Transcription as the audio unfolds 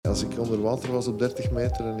als ik onder water was op 30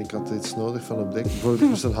 meter en ik had iets nodig van op dek, bijvoorbeeld ik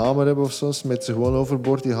moest een hamer hebben of zo, met ze gewoon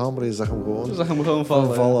overboord die hamer en je zag hem gewoon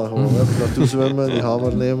vallen. Gewoon naartoe zwemmen, die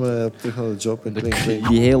hamer nemen, terug naar de job en klink.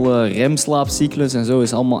 Die hele remslaapcyclus en zo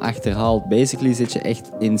is allemaal achterhaald. Basically zit je echt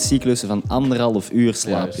in cyclussen van 1,5 uur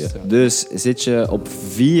slaap je. Dus zit je op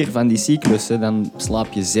 4 van die cyclussen, dan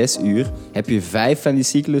slaap je 6 uur. Heb je 5 van die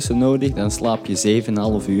cyclussen nodig, dan slaap je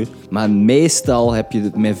 7,5 uur. Maar meestal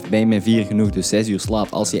ben je met 4 genoeg, dus 6 uur slaap.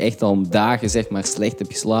 Als je echt al dagen zeg maar, slecht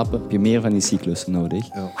hebt geslapen, heb je meer van die cyclussen nodig.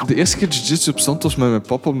 Ja. De eerste keer jiu-jitsu op zand was met mijn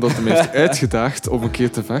papa, omdat hij mij heeft uitgedaagd om een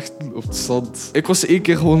keer te vechten op het zand. Ik was 1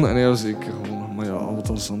 keer gewonnen en hij was 1 keer gewonnen. Maar ja, al wat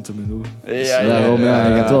al zand in mijn ogen.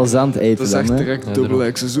 Je gaat wel zand eten. Dat is echt direct dubbel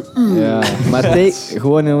action. Ja. Maar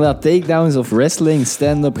gewoon inderdaad takedowns of wrestling,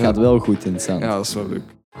 stand-up gaat wel goed in het zand. Ja, dat is wel leuk.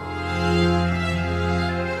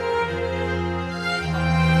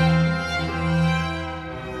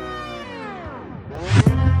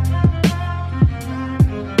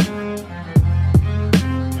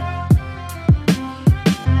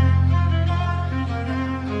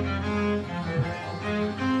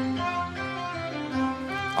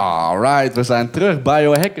 Alright, we zijn terug.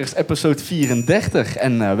 BioHackers, episode 34.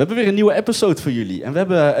 En we hebben weer een nieuwe episode voor jullie. En we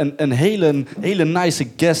hebben een hele nice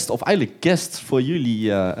guest, of eigenlijk guest voor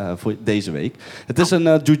jullie voor deze week. Het is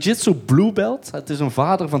een jiu-jitsu blue belt. Het is een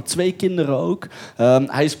vader van 2 kinderen ook.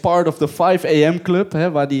 Hij is part of the 5 AM club,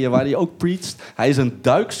 waar hij ook preacht. Hij is een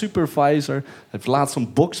duiksupervisor. Hij heeft laatst een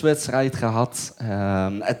bokswedstrijd gehad.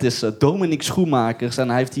 Het is Dominque Deschoemakers en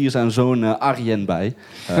hij heeft hier zijn zoon Arjen bij.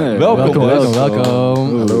 Welkom.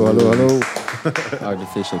 Hallo.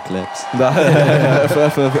 Artificial claps.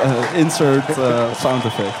 Even insert sound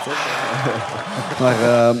effect.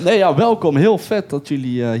 Maar welkom. Heel vet dat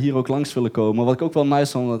jullie hier ook langs willen komen. Wat ik ook wel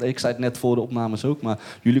nice vond, want ik zei het net voor de opnames ook, maar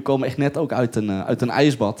jullie komen echt net ook uit een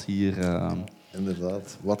ijsbad hier.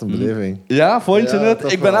 Inderdaad, wat een beleving. Ja, vond je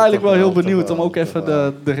het? Ik ben eigenlijk wel heel benieuwd om ook even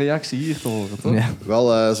de de reactie hier te horen, toch? Ja.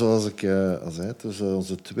 Wel, zoals ik al zei, het was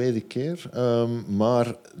onze 2e keer.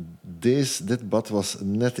 Maar dit bad was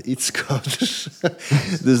net iets kouder.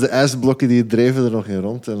 Dus de ijsblokken die dreven er nog in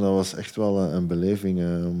rond. En dat was echt wel een beleving.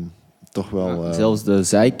 Toch wel, zelfs de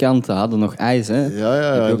zijkanten hadden nog ijs, hè?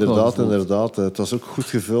 Ja, inderdaad. Het was ook goed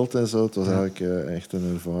gevuld en zo. Het was eigenlijk echt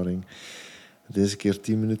een ervaring. Deze keer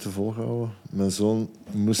 10 minuten volgehouden. Mijn zoon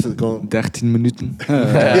moest het gewoon... 13 minuten.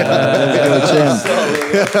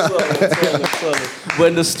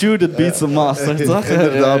 When the student beats the master, toch?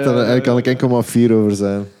 Inderdaad, daar kan ik 1,4 over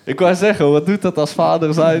zijn. Ik wou zeggen, wat doet dat als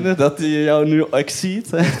vader zijnde? Dat hij jou nu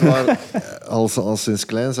exceed? Maar al sinds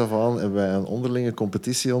kleins af aan hebben wij een onderlinge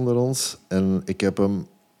competitie onder ons. En ik heb hem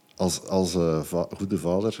als goede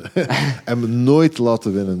vader hem nooit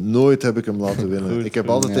laten winnen. Nooit heb ik hem laten winnen. Ik heb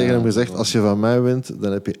altijd tegen hem gezegd, als je van mij wint,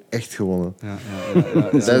 dan heb je echt gewonnen.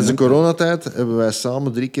 Tijdens de coronatijd hebben wij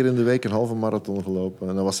samen 3 keer in de week een halve marathon gelopen.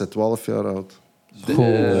 En dan was hij 12 jaar oud.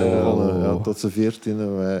 Tot zijn 14e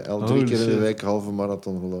hebben wij 3 keer in de week een halve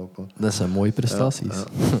marathon gelopen. Dat zijn mooie prestaties.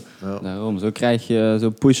 Ja. Daarom, zo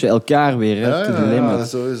push je elkaar weer to the limit. Ja,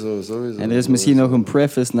 sowieso. En er is misschien nog een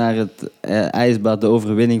preface naar het ijsbad, de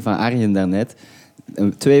overwinning van Arjen daarnet.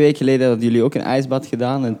 2 weken geleden hadden jullie ook een ijsbad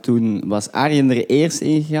gedaan en toen was Arjen er eerst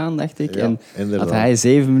in gegaan, dacht ik. Ja, en inderdaad. had hij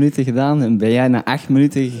 7 minuten gedaan en ben jij na 8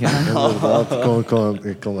 minuten gegaan. Inderdaad,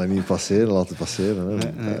 ik kon dat niet laten passeren. Hè.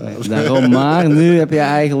 Nee. Daarom, maar nu heb je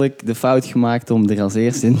eigenlijk de fout gemaakt om er als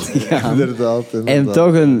eerste in te gaan. Inderdaad. En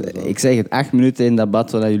toch ik zeg het, 8 minuten in dat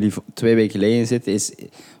bad waar jullie 2 weken geleden zitten, is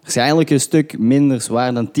waarschijnlijk een stuk minder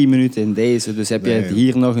zwaar dan 10 minuten in deze. Dus heb je het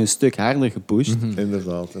hier nog een stuk harder gepusht.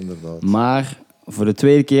 Inderdaad. Maar voor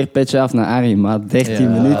de 2e keer petje af naar Arjen, maar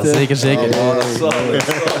 13 minuten. Zeker.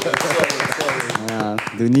 Ja,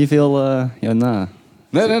 doe niet veel jou na.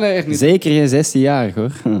 Nee, echt niet. Zeker geen 16-jarig,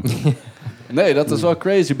 hoor. Nee, dat is wel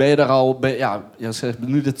crazy. Ben je daar al... je zegt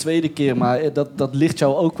nu de 2e keer, maar dat ligt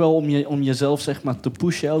jou ook wel om jezelf zeg maar, te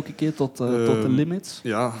pushen elke keer tot de limits?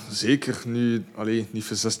 Ja, zeker. Nu, niet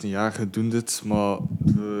voor 16 jaar doen dit, maar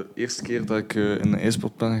de eerste keer dat ik in een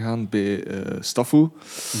ijsbad ben gegaan bij Staffo,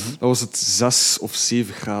 dat was het 6 of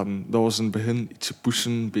 7 graden. Dat was in het begin ietsje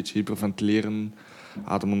pushen, een beetje hyperventileren,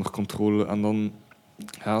 adem onder controle en dan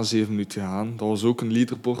 7 minuten gaan. Dat was ook een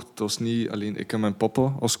leaderboard. Dat was niet alleen ik en mijn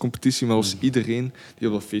papa als competitie, maar dat was iedereen die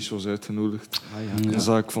op dat feestje was uitgenodigd. En dan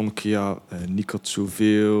zag ik van, Nick had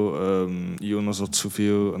zoveel, Jonas had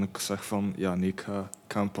zoveel. En ik zeg van, ik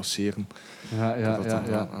ga hem passeren.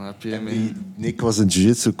 Dan heb je Nick was een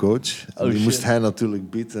jiu-jitsu coach. Die moest hij natuurlijk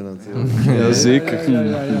bieden. Natuurlijk. Ja, zeker.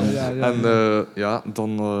 En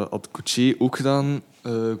dan had Coutier ook gedaan.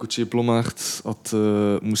 Coutier Blommaert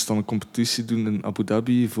moest dan een competitie doen in Abu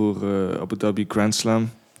Dhabi voor Abu Dhabi Grand Slam.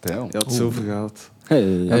 Je had zoveel gehad.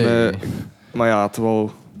 Hey. Maar ja, het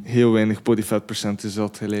wel heel weinig body fat percentage.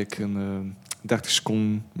 Dat gelijk een 30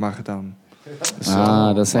 seconden maar gedaan. Dus,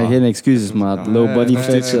 Dat zijn geen excuses, maat. Low body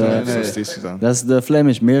fat. Steeds gedaan. Dat is de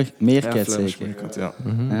Flemish meerkat Flemish zeker. meerkat, ja.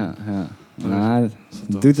 Ja. Nou,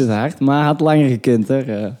 doet het hard, maar had langer gekund, hè.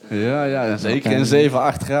 Ja, zeker in 7,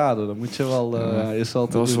 8 graden. Dan moet je wel...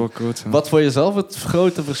 Dat was wel groot. Wat voor jezelf het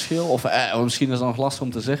grote verschil... Of misschien is het nog lastig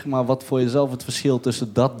om te zeggen... maar wat voor jezelf het verschil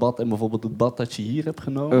tussen dat bad... en bijvoorbeeld het bad dat je hier hebt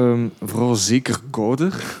genomen? Vooral zeker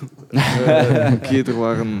kouder. Er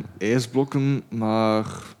waren ijsblokken, maar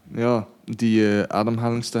ja, die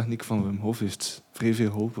ademhalingstechniek van Wim Hof heeft vrij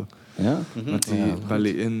veel geholpen. Ja? Met die belly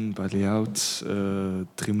in, belly out,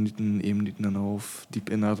 3 minuten, 1 minuut en een half,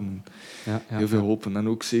 diep inademen. Heel veel geholpen. En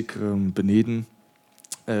ook zeker beneden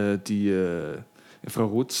die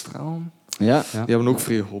infraroodstralen. Ja. Die hebben ook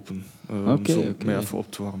vrij geholpen. Om mij even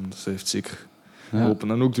op te warmen. Dus dat heeft zeker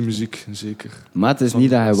geholpen. En ook de muziek, zeker. Maar het is niet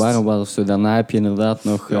dat hij warm was of zo. Daarna heb je inderdaad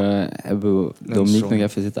nog... hebben we Dominique nog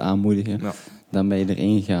even zitten aanmoedigen. Ja. Dan ben je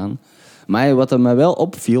erin gegaan. Maar wat er mij wel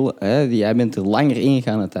opviel... jij bent er langer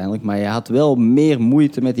ingegaan uiteindelijk... maar je had wel meer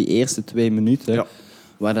moeite met die eerste 2 minuten... Ja.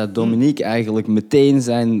 Waar dat Dominique eigenlijk meteen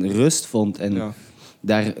zijn rust vond... en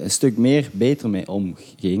daar een stuk meer beter mee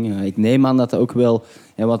omging. Ik neem aan dat ook wel...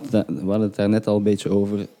 we hadden het daar net al een beetje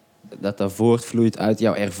over... dat voortvloeit uit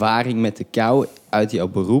jouw ervaring met de kou... uit jouw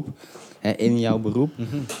beroep, in jouw beroep.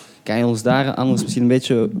 Mm-hmm. Kan je ons daar anders misschien een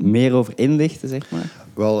beetje meer over inlichten, zeg maar?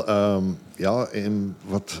 Wel,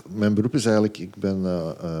 wat mijn beroep is eigenlijk... in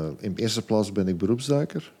de eerste plaats ben ik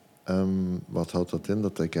beroepsduiker. Wat houdt dat in?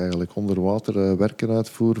 Dat ik eigenlijk onder water werken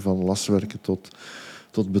uitvoer... van laswerken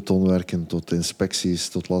tot betonwerken, tot inspecties,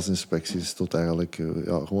 tot lasinspecties... tot eigenlijk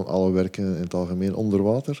gewoon alle werken in het algemeen onder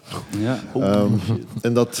water. Ja.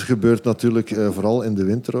 En dat gebeurt natuurlijk vooral in de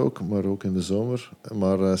winter ook, maar ook in de zomer.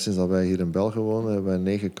 Maar sinds dat wij hier in België wonen, hebben wij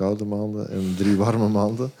 9 koude maanden en 3 warme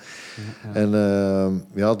maanden. En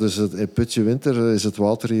dus in putje winter is het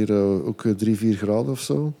water hier ook 3-4 graden of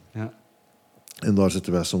zo. Ja. En daar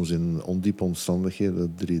zitten wij soms in ondiepe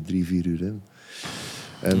omstandigheden 3-4 uur in.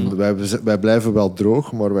 En wij blijven wel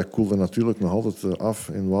droog, maar wij koelen natuurlijk nog altijd af.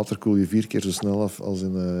 In water koel je 4 keer zo snel af als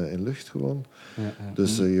in lucht gewoon.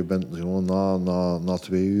 Dus je bent gewoon na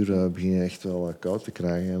 2 uur begin je echt wel koud te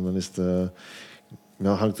krijgen. En dan is het...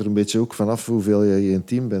 hangt er een beetje ook vanaf hoeveel je in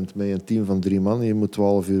team bent. Met een team van 3 man, je moet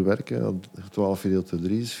 12 uur werken. 12 gedeeld door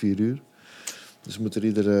 3 is 4 uur. Dus moet er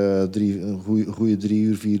ieder een goede 3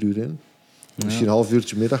 uur, 4 uur in. Misschien een half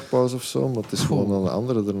uurtje middagpauze of zo, maar het is gewoon aan de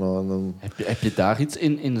andere daarna. En dan... heb je daar iets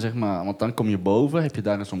in, zeg maar? Want dan kom je boven. Heb je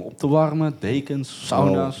daar iets om op te warmen? Dekens,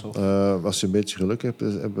 sauna's? Als je een beetje geluk hebt,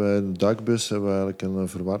 hebben wij een duikbus eigenlijk een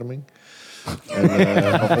verwarming.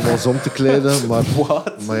 En, om ons om te kleden.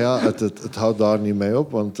 Maar ja, het houdt daar niet mee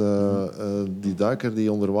op. Want die duiker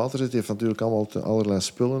die onder water zit, die heeft natuurlijk allemaal allerlei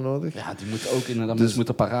spullen nodig. Ja, die moeten ook inderdaad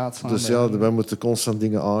moeten paraat staan. Dus wij moeten constant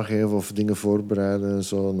dingen aangeven of dingen voorbereiden. En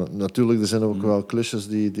zo. Natuurlijk, er zijn ook wel klusjes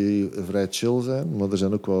die vrij chill zijn. Maar er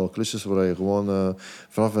zijn ook wel klusjes waar je gewoon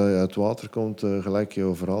vanaf je uit het water komt, gelijk je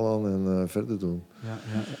overal aan en verder doen.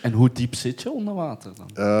 Ja. En hoe diep zit je onder water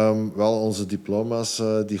dan? Wel, onze diploma's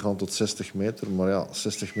die gaan tot 60 meter. Maar ja,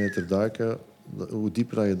 60 meter duiken, hoe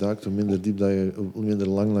dieper je duikt, hoe minder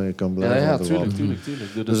lang dat je kan blijven. Ja, tuurlijk.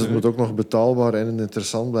 Dus het moet ook nog betaalbaar en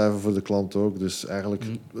interessant blijven voor de klant ook. Dus eigenlijk,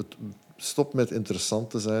 het stopt met interessant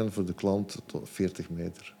te zijn voor de klant tot 40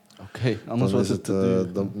 meter. Oké, anders was het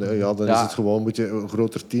dan is het gewoon, moet je een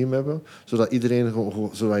groter team hebben, zodat iedereen,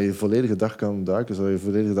 zodat je de volledige dag kan duiken, zodat je de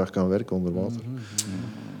volledige dag kan werken onder water.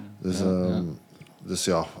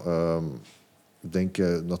 Ik denk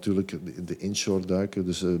natuurlijk de inshore duiken,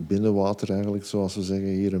 dus binnenwater eigenlijk, zoals we zeggen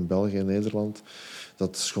hier in België en Nederland,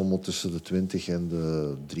 dat schommelt tussen de 20 en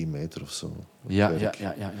de 3 meter of zo. Ja.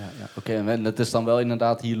 Oké, en het is dan wel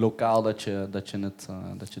inderdaad hier lokaal dat je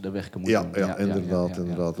de weg kan moeten doen. Ja,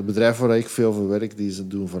 inderdaad. Het bedrijf waar ik veel voor werk, die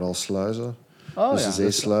doen vooral sluizen. Dus de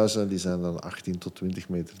zeesluizen, die zijn dan 18 tot 20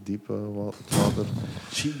 meter diep, het water.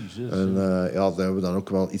 Jezus. En dan hebben we dan ook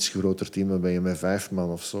wel iets groter team. Dan ben je met 5 man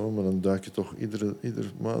of zo. Maar dan duik je toch ieder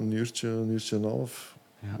een uurtje en een half.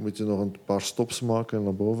 Ja. Dan moet je nog een paar stops maken en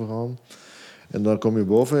naar boven gaan. En dan kom je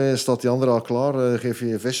boven en staat die andere al klaar. Geef je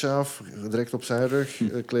je vestje af, direct op zijn rug.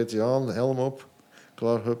 Kleed je aan, helm op.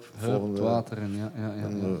 Klaar, volgende. Water en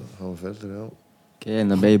En dan gaan we verder, Oké, en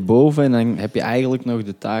dan ben je boven en dan heb je eigenlijk nog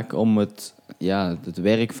de taak om het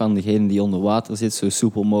werk van degene die onder water zit zo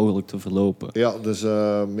soepel mogelijk te verlopen. Ja, dus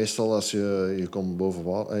meestal als je komt boven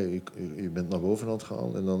water, je bent naar boven aan het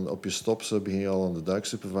gaan en dan op je stops begin je al aan de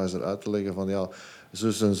duiksupervisor uit te leggen van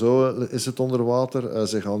Zus en zo is het onder water.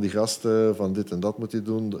 Ze gaan die gasten van dit en dat moet hij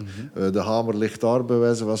doen. De hamer ligt daar, bij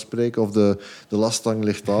wijze van spreken. Of de laststang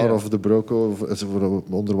ligt daar. Of de broco, ze voor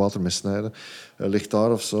onder water mee snijden. Ligt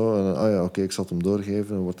daar of zo. En oké, ik zal het hem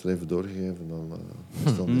doorgeven. Dan wordt het even doorgegeven. Dan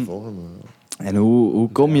is dan de volgende. En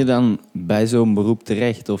hoe kom je dan bij zo'n beroep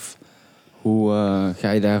terecht? Of hoe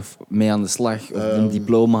ga je daar mee aan de slag? Of een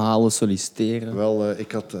diploma halen, solliciteren? Wel,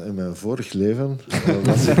 ik had in mijn vorig leven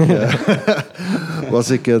was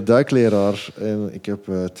ik duikleraar. En ik heb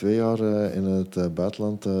 2 jaar in het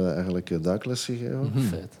buitenland eigenlijk duikles gegeven.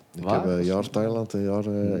 Vet. Ik heb een jaar Thailand, een jaar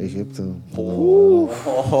Egypte. Wauw.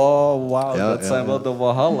 Dat zijn wel de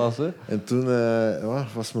walhalla's, hè? En toen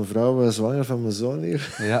was mijn vrouw zwanger van mijn zoon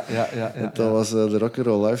hier. Ja. En dan was de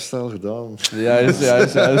rock'n'roll lifestyle gedaan. Juist.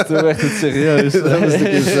 Toen werd het serieus. Dan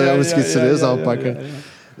moest ik iets serieus aanpakken.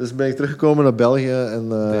 Dus ben ik teruggekomen naar België en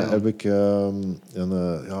heb ik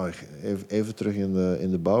even terug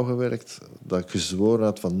in de bouw gewerkt. Dat ik gezworen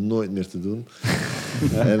had van nooit meer te doen.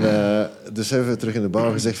 En dus even terug in de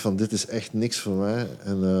bouw gezegd van dit is echt niks voor mij.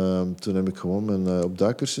 En toen heb ik gewoon mijn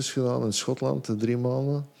opduikcursus gedaan in Schotland, 3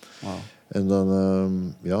 maanden. Wow. En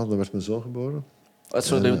dan werd mijn zoon geboren.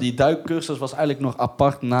 Die duikcursus was eigenlijk nog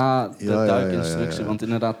apart na de duikinstructie. Ja. Want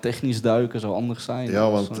inderdaad, technisch duiken zou anders zijn. Ja,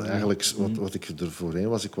 want eigenlijk wat ik er voorheen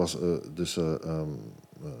was, ik was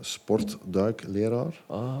sportduikleraar.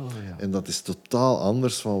 Oh, ja. En dat is totaal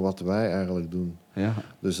anders van wat wij eigenlijk doen. Ja.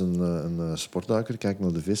 Dus een sportduiker kijkt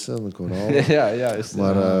naar de vissen en de koralen. Juist.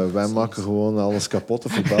 Maar wij maken gewoon alles kapot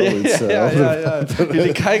of verbouwen iets.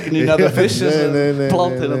 Jullie kijken niet naar de visjes en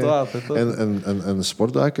planten in het water. Toch? En een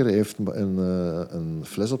sportduiker heeft een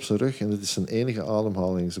fles op zijn rug en dit is zijn enige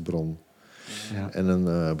ademhalingsbron. Ja. En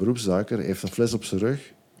een beroepsduiker heeft een fles op zijn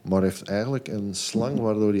rug, maar heeft eigenlijk een slang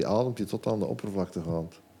waardoor hij ademt die tot aan de oppervlakte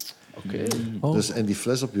gaat. Oké. Dus, en die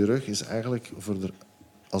fles op je rug is eigenlijk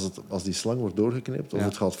als die slang wordt doorgeknipt of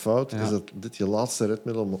het gaat fout, is dit je laatste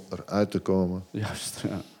redmiddel om eruit te komen. Juist,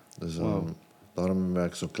 ja. Dus daarom hebben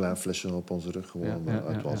we zo'n klein flesje op onze rug gewoon om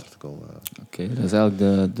uit water te komen. Oké, dat is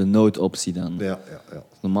eigenlijk de noodoptie dan. Ja.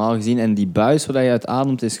 Normaal gezien. En die buis waar je uit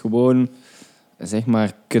ademt is gewoon, zeg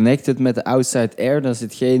maar, connected met de outside air. Daar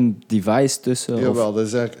zit geen device tussen. Jawel, dat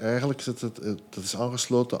is eigenlijk zit dat is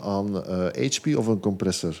aangesloten aan HP of een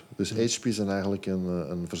compressor. Dus HP zijn eigenlijk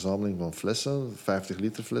een verzameling van flessen, 50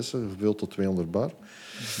 liter flessen, gevuld tot 200 bar.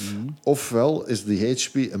 Ofwel is die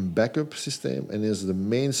HP een backup systeem en is de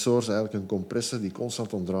main source eigenlijk een compressor die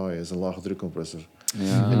constant aan het draaien is, een lage drukcompressor.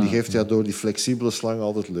 Ja. En die geeft door die flexibele slang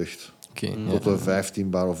altijd lucht. Tot een 15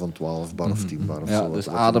 bar of een 12 bar of 10 bar of zo. Dus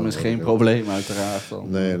adem is geen probleem uiteraard.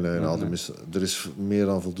 Nee, adem er is meer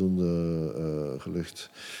dan voldoende gelucht.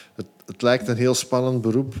 Het lijkt een heel spannend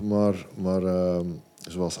beroep, maar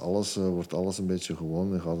zoals alles wordt alles een beetje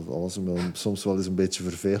gewoon en gaat het alles soms wel eens een beetje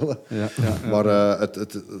vervelen. Maar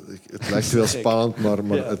het lijkt wel spannend, maar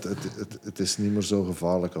het is niet meer zo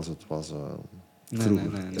gevaarlijk als het was.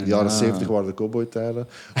 Vroeger. In de jaren 70 waren de cowboytijden.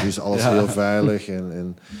 Nu is alles heel veilig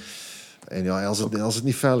en als het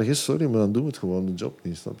niet veilig is, sorry, maar dan doen we het gewoon de job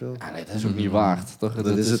niet, snap je? Nee, dat is ook niet waard. Toch?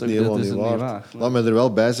 Dat is het helemaal niet waard. Laat me er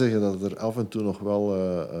wel bij zeggen dat er af en toe nog wel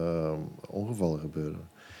ongevallen gebeuren.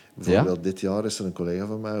 Bijvoorbeeld dit jaar is er een collega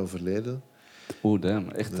van mij overleden. Oeh, damn.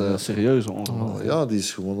 Echt serieuze ongevallen. Ja, die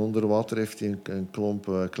is gewoon onder water, heeft hij een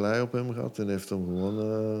klomp klei op hem gehad en heeft hem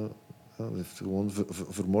gewoon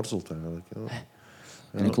vermorzeld eigenlijk. Ja.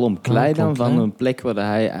 En een klomp klei dan van een plek waar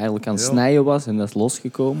hij eigenlijk aan het snijden was en dat is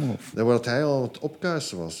losgekomen? Of? Ja, waar hij al aan het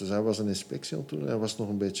opkuisen was. Dus hij was een inspectie aan het doen. Hij was nog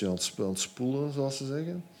een beetje aan het spoelen, zoals ze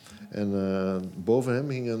zeggen. En boven hem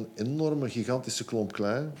ging een enorme, gigantische klomp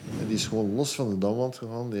klei. En die is gewoon los van de damwand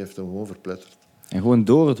gegaan. Die heeft hem gewoon verpletterd. En gewoon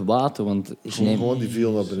door het water? Want gewoon die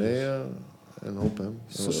viel naar beneden en op hem.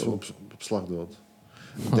 Hij was op slag dood.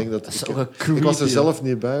 Ik denk dat ik was er zelf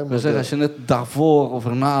niet bij. Maar als je net daarvoor of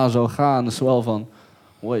erna zou gaan, is het wel van...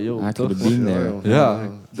 Wow, joh, toch? De beam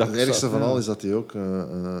Het ergste van al is dat hij ook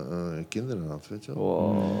kinderen had, weet je.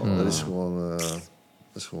 Wow. Dat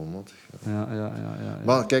is gewoon mottig. Ja.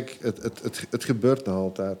 Maar kijk, het gebeurt nog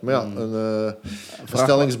altijd. Maar een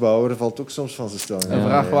stellingsbouwer valt ook soms van zijn stelling. Een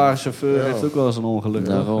vrachtwagenchauffeur heeft ook wel eens een ongeluk.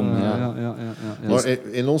 Daarom, Maar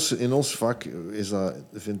in ons vak is dat,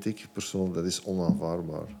 vind ik persoonlijk, dat is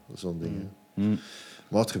onaanvaardbaar. Zo'n dingen.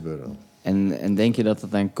 Maar het gebeurt wel. En denk je dat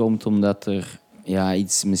het dan komt omdat er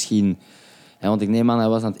iets misschien... Ja, want ik neem aan, hij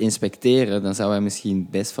was aan het inspecteren. Dan zou hij misschien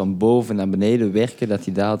best van boven naar beneden werken, dat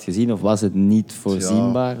hij dat had gezien. Of was het niet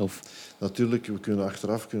voorzienbaar? Ja, natuurlijk,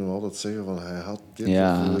 achteraf kunnen we altijd zeggen van hij had dit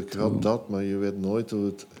of ik had dat. Maar je weet nooit hoe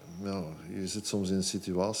het je zit soms in een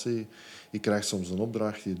situatie, je krijgt soms een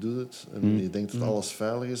opdracht, je doet het en je denkt dat alles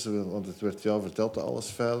veilig is, want het werd jou verteld dat alles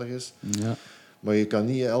veilig is. Ja. Maar je kan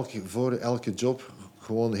niet voor elke job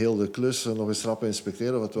gewoon heel de klus nog eens rap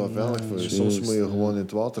inspecteren wat wel veilig voor is. Soms moet je gewoon in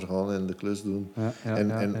het water gaan en de klus doen.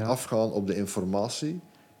 En afgaan op de informatie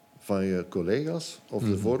van je collega's of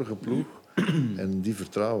de vorige ploeg en die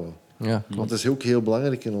vertrouwen. Ja, Want het is ook heel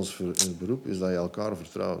belangrijk in ons beroep, is dat je elkaar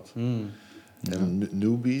vertrouwt. En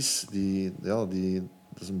newbies, dat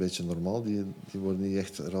is een beetje normaal, die worden niet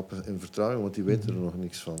echt rap in vertrouwen, want die weten er nog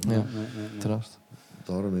niks van. ja. Trust.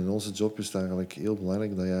 Daarom in onze job is het eigenlijk heel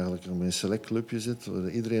belangrijk dat je eigenlijk in een select clubje zit, waar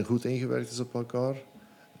iedereen goed ingewerkt is op elkaar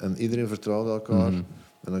en iedereen vertrouwt elkaar.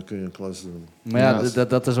 En dan kun je een klas doen. Maar ja,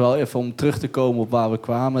 dat is wel even om terug te komen op waar we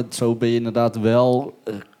kwamen. Zo ben je inderdaad wel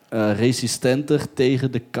resistenter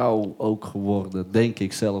tegen de kou ook geworden. Denk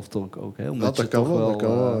ik zelf toch ook. Hè? Omdat dat kan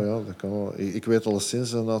wel. Ik weet al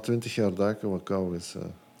sinds na 20 jaar duiken wat kou is.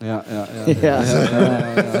 Ja.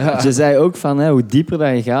 Je zei ook van hoe dieper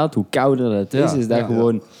dat je gaat, hoe kouder het is. Is dat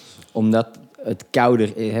gewoon omdat het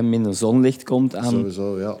kouder minder zonlicht komt aan...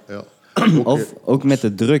 Sowieso, ja. Of ook met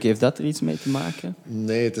de druk, heeft dat er iets mee te maken?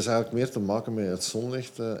 Nee, het is eigenlijk meer te maken met het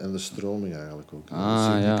zonlicht en de stroming eigenlijk ook.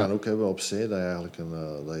 Je kan ook hebben op zee dat je, eigenlijk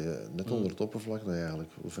dat je net onder het oppervlak dat je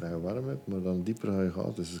eigenlijk vrij warm hebt, maar dan dieper je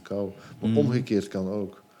gaat, is het koud. Maar omgekeerd kan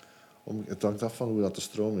ook. Het hangt af van hoe dat de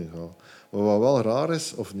stroming gaat. Maar wat wel raar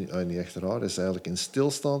is, of niet echt raar, is eigenlijk in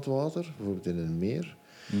stilstaand water, bijvoorbeeld in een meer,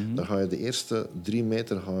 dan ga je de eerste 3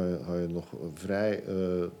 meter ga je nog vrij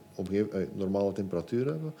normale temperatuur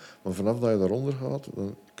hebben. Maar vanaf dat je daaronder gaat,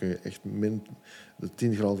 dan kun je echt min de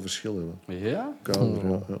 10 graden verschil hebben. Ja? Kouder,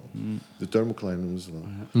 ja. De thermocline noemen ze dat.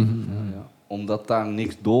 Ja. Omdat daar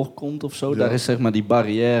niks doorkomt of zo? Ja. Daar is zeg maar die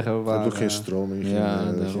barrière waar... Er is ook geen stroming,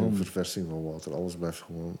 geen verversing van water. Alles blijft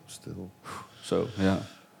gewoon stil. Zo, ja.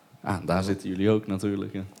 Daar zitten jullie ook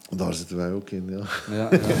natuurlijk. Hè. Daar zitten wij ook in, ja.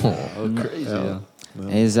 Crazy, ja.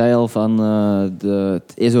 En je zei al van,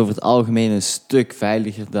 het is over het algemeen een stuk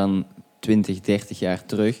veiliger dan 20, 30 jaar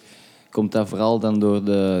terug. Komt dat vooral dan door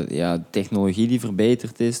de technologie die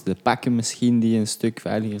verbeterd is, de pakken misschien die een stuk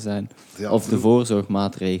veiliger zijn, of de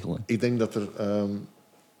voorzorgmaatregelen? Ik denk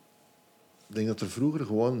dat er vroeger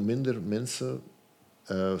gewoon minder mensen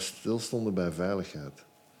stilstonden bij veiligheid.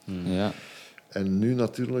 Ja. En nu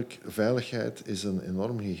natuurlijk, veiligheid is een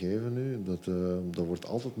enorm gegeven nu. Dat wordt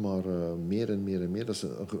altijd maar meer en meer en meer. Dat is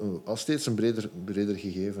al steeds een breder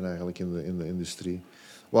gegeven eigenlijk in de industrie.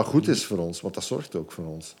 Wat goed is voor ons, want dat zorgt ook voor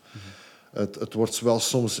ons. Het wordt wel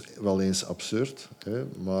soms wel eens absurd, hè,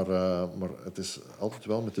 maar het is altijd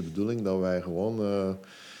wel met de bedoeling dat wij gewoon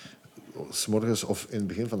 's morgens of in het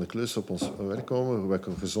begin van de klus op ons werk komen. We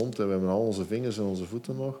zijn gezond en we hebben al onze vingers en onze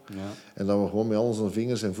voeten nog. Ja. En dat we gewoon met al onze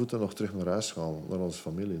vingers en voeten nog terug naar huis gaan, naar onze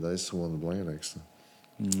familie. Dat is gewoon het belangrijkste.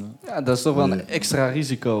 Ja, dat is toch wel een extra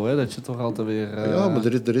risico, hè? Dat je toch altijd weer... Ja, maar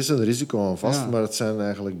er is een risico aan vast, maar het zijn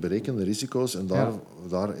eigenlijk berekende risico's. En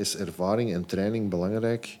daar is ervaring en training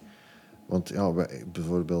belangrijk. Want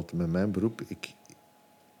bijvoorbeeld met mijn beroep, ik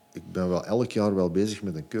ben wel elk jaar wel bezig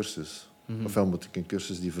met een cursus. Ofwel moet ik een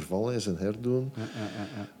cursus die vervallen is en herdoen.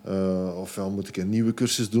 Ofwel moet ik een nieuwe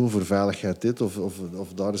cursus doen voor veiligheid dit.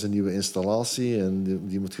 Of daar is een nieuwe installatie en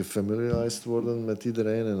die moet gefamiliarized worden met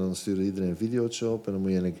iedereen. En dan stuurt iedereen een videootje op en dan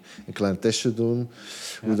moet je een klein testje doen.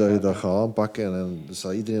 Hoe dat je dat gaat aanpakken. Dus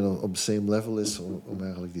dat iedereen op de same level is om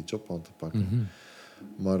eigenlijk die job aan te pakken.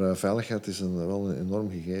 Maar veiligheid is wel een enorm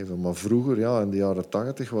gegeven. Maar vroeger, in de jaren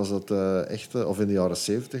 80 was dat echt... Of in de jaren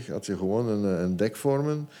 70 had je gewoon een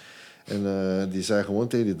dekvormen. En die zei gewoon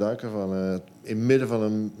tegen die duiker van... in het midden van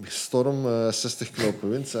een storm, 60 knopen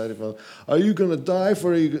wind, zei hij van... Are you gonna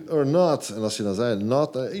die or not? En als je dan zei,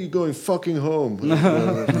 not, are you going fucking home? Dan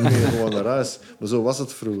ging je gewoon naar huis. Maar zo was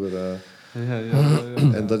het vroeger.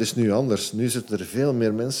 En dat is nu anders. Nu zitten er veel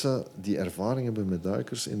meer mensen die ervaring hebben met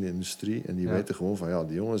duikers in de industrie. En die weten gewoon van,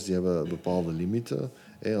 die jongens die hebben bepaalde limieten.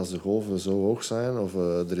 Als de golven zo hoog zijn of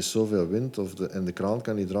er is zoveel wind en de kraan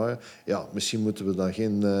kan niet draaien, misschien moeten we dan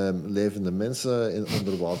geen levende mensen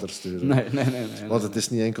onder water sturen. Nee. Want het is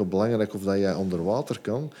niet enkel belangrijk of dat jij onder water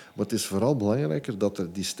kan, maar het is vooral belangrijker dat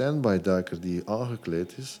die stand-by duiker die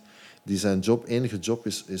aangekleed is, die zijn enige job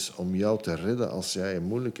is om jou te redden als jij in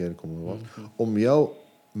moeilijkheden komt. Om jou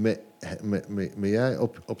met jij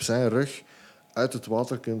op zijn rug uit het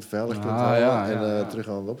water veilig kunt halen en terug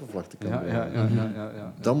aan de oppervlakte kan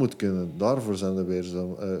brengen. Dat moet kunnen. Daarvoor zijn er weer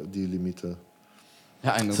die limieten.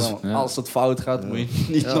 Ja, inderdaad. Als het fout gaat, moet je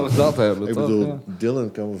niet nog dat hebben. Ik bedoel,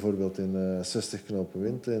 Dylan kan bijvoorbeeld in 60 knopen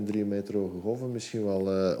wind en 3 meter hoge golven misschien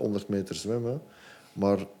wel 100 meter zwemmen.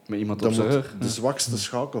 Maar met iemand op zijn rug. De zwakste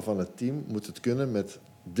schakel van het team moet het kunnen met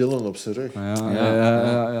Dylan op zijn rug.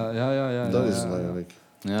 Ja. Dat is het eigenlijk.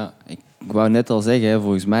 Ja, ik wou net al zeggen, hè,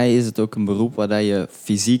 volgens mij is het ook een beroep waar dat je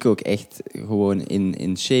fysiek ook echt gewoon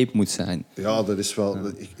in shape moet zijn. Ja, dat is wel...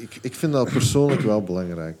 Ik vind dat persoonlijk wel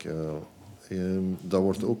belangrijk. Dat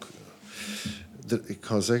wordt ook... Ik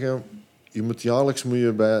ga zeggen, jaarlijks moet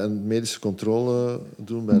je bij een medische controle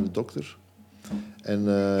doen bij de dokter. En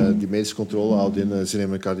die medische controle houdt in, ze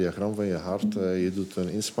nemen een cardiogram van je hart, je doet een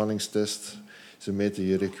inspanningstest, ze meten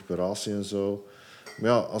je recuperatie en zo. Maar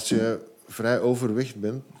ja, als je vrij overwicht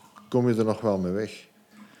bent, kom je er nog wel mee weg.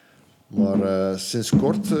 Maar sinds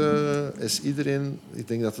kort is iedereen... Ik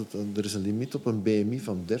denk dat er is een limiet op een BMI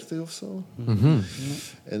van 30 of zo. Mm-hmm.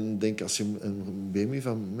 En ik denk als je een BMI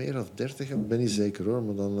van meer dan 30 hebt, ben je zeker hoor,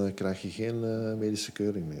 maar dan krijg je geen medische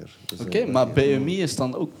keuring meer. Dus, Oké, maar BMI is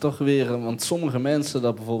dan ook toch weer... Want sommige mensen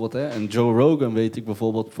dat bijvoorbeeld... en Joe Rogan weet ik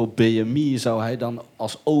bijvoorbeeld... Voor BMI zou hij dan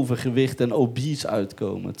als overgewicht en obese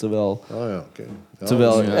uitkomen. Terwijl... Oh ja, oké. Ja,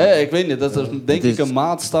 Terwijl, dus, ik weet niet, dat is denk ik een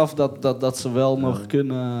maatstaf dat ze wel nog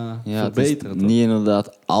kunnen verbeteren. Het is niet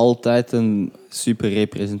inderdaad altijd een super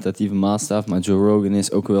representatieve maatstaf, maar Joe Rogan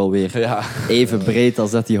is ook wel weer even breed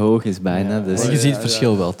als dat hij hoog is bijna. Ja. Dus. Je ziet het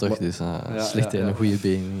verschil wel, toch? Dus slecht in een goede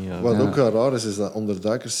BMI. Wat ook wel raar is dat onder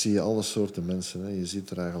duikers zie je alle soorten mensen. Hè. Je ziet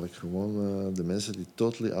er eigenlijk gewoon de mensen die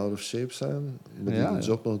totally out of shape zijn, maar die de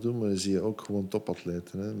job nog doen, maar je zie je ook gewoon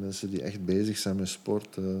topatleten. Hè. Mensen die echt bezig zijn met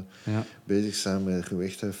sport, bezig zijn met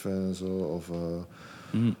gewichtheffen en zo,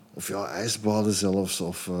 of ijsbaden zelfs,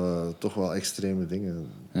 of toch wel extreme dingen.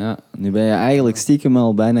 Ja, nu ben je eigenlijk stiekem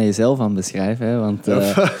al bijna jezelf aan het beschrijven, hè, want...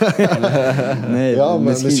 nee, ja,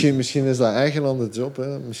 maar misschien is dat eigen aan de job,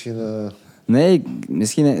 hè. Nee,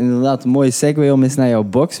 misschien inderdaad een mooie segue om eens naar jouw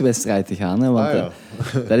bokswedstrijd te gaan. Hè, want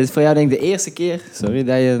dat is voor jou denk ik de eerste keer dat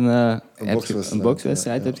je een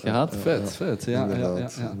bokswedstrijd hebt gehad. Vet. Ja.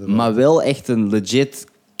 Maar wel echt een legit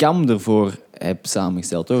kam ervoor heb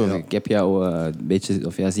samengesteld, toch? Ja. Ik heb jou een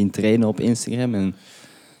beetje zien trainen op Instagram en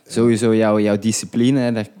sowieso jouw discipline,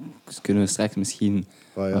 hè, daar kunnen we straks misschien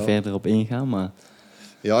wat verder op ingaan. Maar,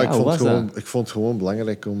 ik vond het gewoon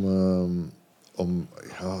belangrijk om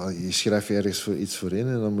je schrijft ergens voor iets voor in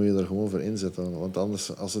en dan moet je er gewoon voor inzetten. Want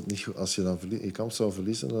anders, als je dan je kamp zou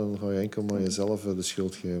verliezen, dan ga je enkel maar jezelf de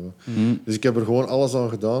schuld geven. Dus ik heb er gewoon alles aan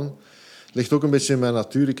gedaan. Het ligt ook een beetje in mijn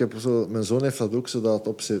natuur. Mijn zoon heeft dat ook, zo dat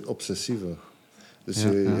obsessieve. Dus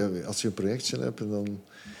als je een projectje hebt en dan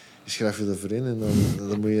schrijf je ervoor in en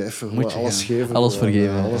dan moet je even gewoon alles geven. Alles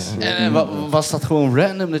vergeven. En was dat gewoon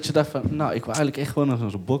random dat je dacht van, ik wil eigenlijk echt gewoon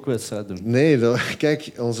nog een bokswedstrijd doen? Nee,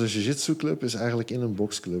 kijk, onze jiu-jitsu club is eigenlijk in een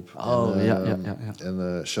boksclub.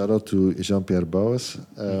 En shout-out to Jean-Pierre Bouwens.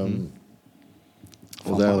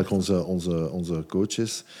 Wat eigenlijk onze coach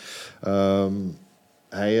is.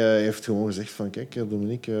 Hij heeft gewoon gezegd van, kijk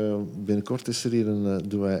Dominique, binnenkort is er hier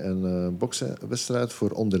doen wij een bokswedstrijd voor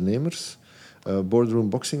ondernemers. Boardroom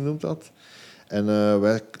boxing noemt dat. En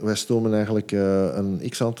wij stomen eigenlijk een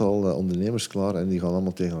x-aantal ondernemers klaar en die gaan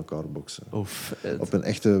allemaal tegen elkaar boksen. Op een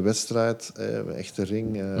echte wedstrijd, een echte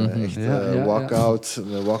ring, walkout,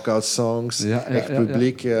 walkout songs, echt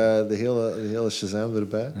publiek, de hele shazam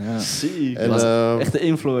erbij. Ja. Ziek, echte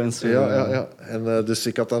influencer. Ja. En dus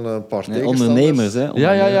ik had dan een paar tegenstanders. Ondernemers, hè?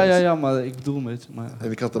 Ja, maar ik bedoel een beetje. Maar...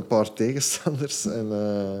 En ik had een paar tegenstanders en...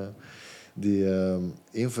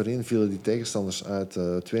 één voor één vielen die tegenstanders uit.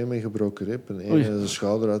 2 met een gebroken rib en 1 met een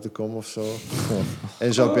schouder uit de kom of zo.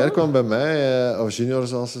 En Jean-Pierre kwam bij mij, of Junior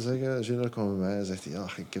zoals ze zeggen. Junior kwam bij mij en zegt: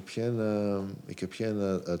 ik heb geen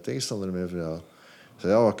tegenstander meer voor jou. Ik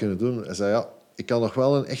zei: wat kunnen we doen? Hij zei: ik kan nog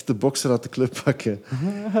wel een echte bokser uit de club pakken.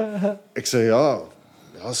 Ik zei: ja,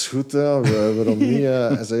 is goed, waarom niet?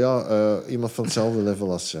 Hij zei, iemand van hetzelfde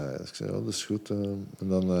level als jij. Ik zei, dat is goed. En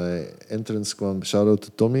dan entrance kwam, shout-out to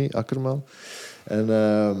Tommy Akkerman. En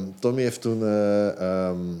Tommy heeft toen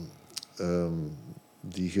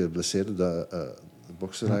die geblesseerde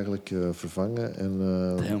bokser eigenlijk vervangen. En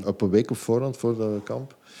op een week op voorhand voor de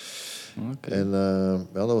kamp. Okay. En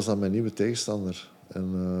dat was dan mijn nieuwe tegenstander.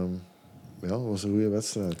 En... dat was een goede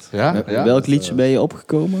wedstrijd. Welk liedje ben je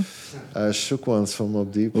opgekomen? Shook Ones van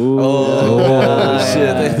Mobb Deep. Shit,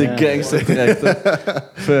 echt een gangster direct.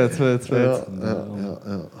 Vet. Ja.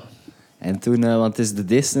 En toen, want het is de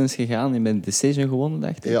distance gegaan, je bent decision gewonnen,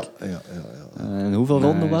 dacht ik. Ja. En hoeveel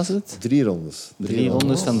ronden was het? 3 rondes. 3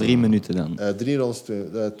 rondes van 3 minuten dan? 3 rondes,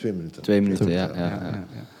 2 minuten. 2 minuten, ja.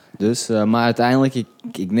 Dus, maar uiteindelijk,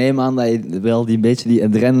 ik neem aan dat je wel een beetje die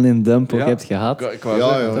adrenaline dump ook hebt gehad.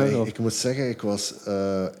 Ik moet zeggen,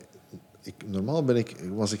 normaal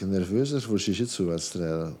was ik nerveuzer voor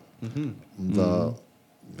jiu-jitsu-wedstrijden. Omdat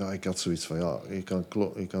ik had zoiets van, je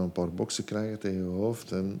kan een paar boksen krijgen tegen je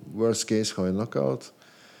hoofd en worst case ga je knock-out.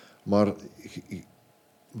 Maar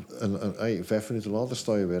 5 minuten later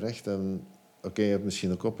sta je weer recht. En oké, je hebt misschien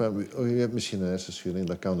een kop, je hebt misschien een hersenschudding,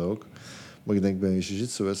 dat kan ook. Maar ik denk bij een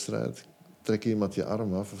jiu-jitsu-wedstrijd, trek je iemand je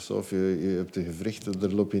arm af of zo, of je hebt een gewricht, daar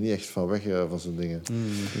loop je niet echt van weg van zo'n dingen.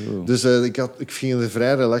 Dus ik ging er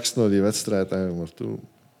vrij relaxed naar die wedstrijd eigenlijk maar toe.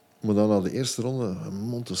 Maar dan na de eerste ronde, mijn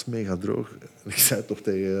mond was mega droog. Ik zei toch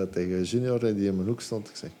tegen Junior, die in mijn hoek stond,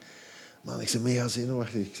 ik zeg, man, ik ben mega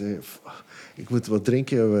zenuwachtig. Ik zei, ik moet wat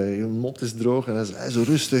drinken, je mond is droog. En hij zei, zo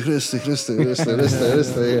rustig.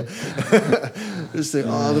 Rustig,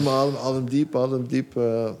 adem diep.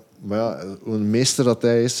 Maar ja, hoe een meester dat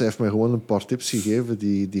hij is, hij heeft mij gewoon een paar tips gegeven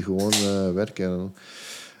die gewoon werken. En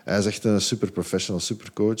hij is echt een super professional,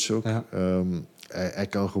 super coach ook. Ja. Hij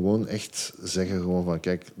kan gewoon echt zeggen gewoon van,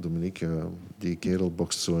 kijk, Dominque, die kerel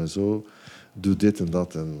bokst zo en zo. Doe dit en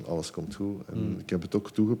dat en alles komt goed. En ik heb het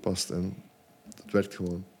ook toegepast en het werkt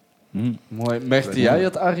gewoon. Mooi. Merkte jij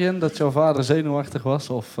het, Arjen, dat jouw vader zenuwachtig was?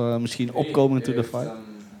 Of misschien opkomend to the fight?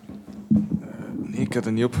 Nee, ik heb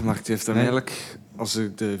het niet opgemaakt. Hij heeft hem eigenlijk, als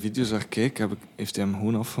ik de video's daar keek, heeft hij hem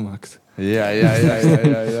gewoon afgemaakt. Ja.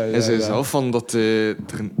 Hij zei zelf van dat hij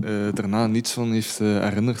daarna niets van heeft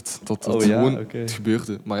herinnerd. Dat het gewoon het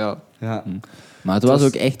gebeurde. Maar ja. Maar het was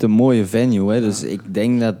ook echt een mooie venue. Hè? Dus ik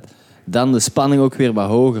denk dat dan de spanning ook weer wat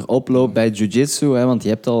hoger oploopt bij jiu-jitsu. Hè? Want je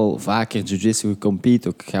hebt al vaker jiu-jitsu gecompete,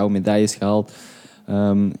 ook gouden medailles gehaald.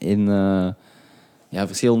 In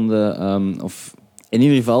verschillende... of in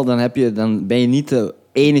ieder geval, dan ben je niet de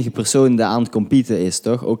enige persoon die aan het competen is,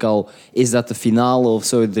 toch? Ook al is dat de finale of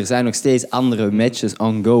zo, er zijn nog steeds andere matches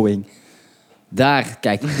ongoing. Daar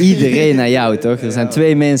kijkt iedereen naar jou, toch? Er zijn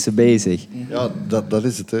 2 mensen bezig. Ja, dat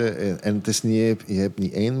is het. Hè. En het is niet, je hebt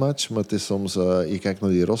niet 1 match, maar het is soms... je kijkt naar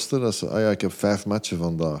die roster, dat is ik heb 5 matchen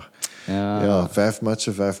vandaag. Ja, 5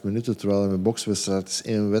 matchen, 5 minuten. Terwijl in mijn bokswedstrijd is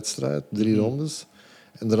 1 wedstrijd, 3 rondes.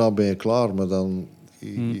 En daarna ben je klaar. Maar dan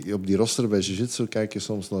op die roster bij jiu-jitsu kijk je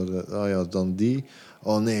soms naar dan die...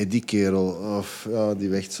 Oh nee, die kerel, of, die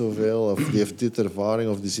weegt zoveel, of die heeft dit ervaring,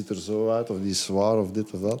 of die ziet er zo uit, of die is zwaar, of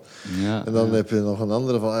dit of dat. Ja, en dan heb je nog een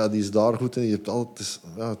andere van, die is daar goed in. Je hebt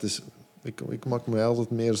altijd, ik maak me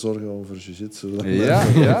altijd meer zorgen over jiu-jitsu. Ja.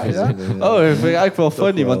 Oh, dat vind ik eigenlijk wel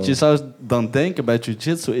funny, want je zou dan denken bij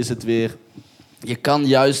jiu-jitsu is het weer... Je kan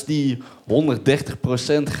juist die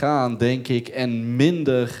 130% gaan, denk ik, en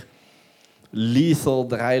minder... lethal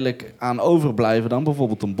er eigenlijk aan overblijven dan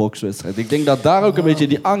bijvoorbeeld een bokswedstrijd. Ik denk dat daar ook een beetje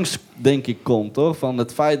die angst, denk ik, komt, hoor. Van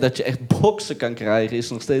het feit dat je echt boksen kan krijgen is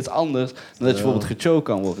nog steeds anders dan dat je bijvoorbeeld gechoked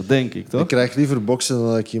kan worden, denk ik, toch? Ik krijg liever boksen dan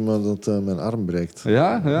dat ik iemand dat mijn arm breekt.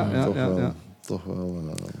 Toch wel.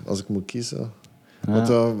 Als ik moet kiezen. Ja. Want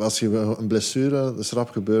als je een blessure, dat is rap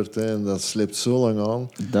gebeurd, hè, en dat sleept zo lang aan.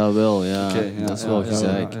 Dat wel, ja. Dat is wel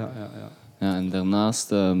gezeik. Ja, en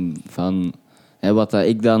daarnaast wat dat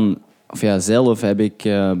ik dan... zelf heb ik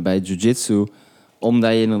bij jiu-jitsu,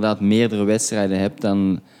 omdat je inderdaad meerdere wedstrijden hebt,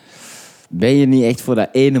 dan ben je niet echt voor dat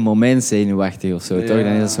ene moment zenuwachtig of zo. Ja. Toch?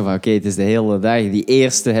 Dan is het zo van, oké, het is de hele dag. Die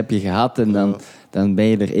eerste heb je gehad en dan ben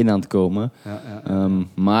je erin aan het komen.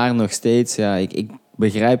 Maar nog steeds, ik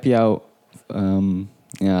begrijp jou,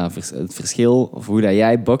 het verschil, of hoe dat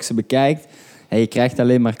jij boksen bekijkt. Je krijgt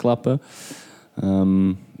alleen maar klappen.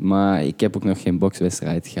 Maar ik heb ook nog geen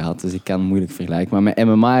bokswedstrijd gehad, dus ik kan het moeilijk vergelijken. Maar met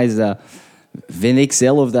MMA is dat, vind ik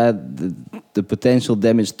zelf, dat de potential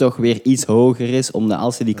damage toch weer iets hoger is. Omdat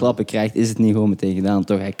als hij die klappen krijgt, is het niet gewoon meteen gedaan.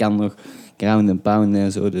 Toch, hij kan nog ground and pound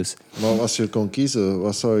en zo. Dus. Maar als je kon kiezen,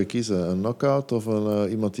 wat zou je kiezen? Een knockout of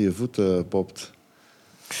iemand die je voet popt?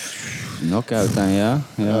 Knockout dan, ja.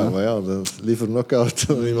 Maar liever knockout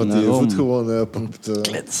dan iemand die je voet gewoon popt.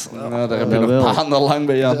 Klets. Daar heb je nog maandenlang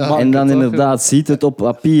bij aan het maken, en dan toch? inderdaad, ziet het op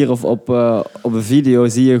papier of op een video,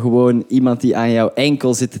 zie je gewoon iemand die aan jouw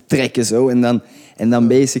enkel zit te trekken zo. En dan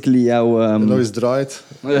basically jou... en nog eens draait.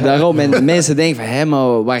 Daarom, en mensen denken van,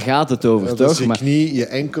 maar waar gaat het over, toch? Dus je knie, je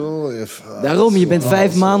enkel... Daarom, je bent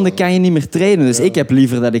 5 maanden, kan je niet meer trainen. Dus ik heb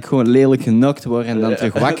liever dat ik gewoon lelijk genokt word en dan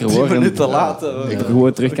terug wakker word. 10 minuten later. Ik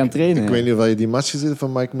gewoon terug kan trainen. Ik weet niet of je die match gezien hebt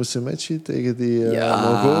van Mike Musumeci tegen die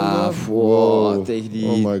Mongolen. Wow, tegen die...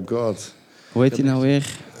 Oh my god. Hoe heet hij nou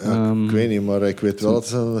weer? Ik weet niet, maar ik weet wel dat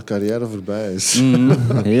zijn carrière voorbij is.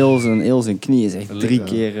 Heel zijn knie is echt 3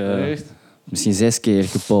 keer... Misschien 6 keer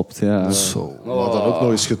gepopt, ja. Zo. Maar dan ook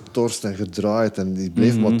nog eens getorst en gedraaid. En die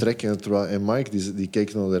bleef maar trekken. En Mike die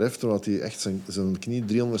keek naar de ref, terwijl hij echt zijn knie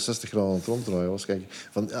 360 graden aan het ronddraaien was. Kijk,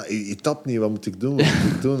 van, je tapt niet, wat moet ik doen?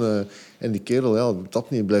 En die kerel, tapt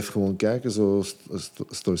niet, blijft gewoon kijken. Zo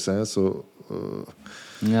stoïcijns, zo...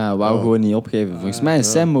 wou gewoon niet opgeven. Volgens mij een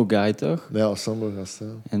Sambo-guy, toch? Ja, Sambo-gast, ja.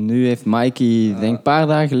 En nu heeft Mikey, denk een paar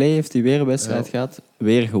dagen geleden, heeft hij weer een wedstrijd gehad.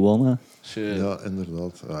 Weer gewonnen. Shit. Ja,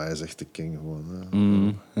 inderdaad. Ja, hij is echt de king gewoon.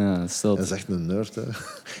 Hè. Ja, dat is zot. Hij is echt een nerd. Hè.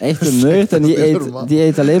 Echt een nerd en Dat is niet normaal. die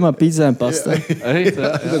eet alleen maar pizza en pasta. Echt, hè?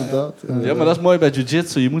 Ja, Inderdaad. Ja, maar dat is mooi bij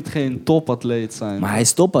jiu-jitsu. Je moet geen topatleet zijn. Maar hij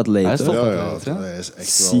is topatleet, Hij is hoor. top. Ja, Ja? hij is echt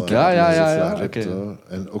Ziek. wel... Ja, ripped, oké. hoor.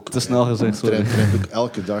 En ook, Te snel gezegd, sorry. traint ook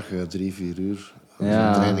elke dag 3-4 uur.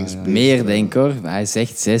 Ja, meer denk ik hoor. Hij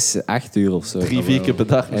zegt 6, 8 uur of zo. 3-4 keer per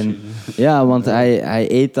dag En, misschien. ja, want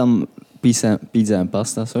hij eet dan pizza en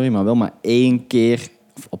pasta, maar wel maar 1 keer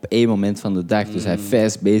op 1 moment van de dag. Dus hij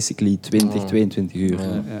fast basically 22 uur.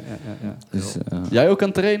 Ja. Dus, Jij ook aan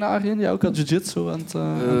het trainen, Arjen? Jij ook aan jiu-jitsu aan het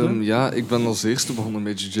doen? Ja, ik ben als eerste begonnen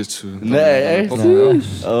met jiu-jitsu. Nee, echt? Ja.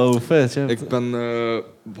 Oh, vet. Ja. Ik ben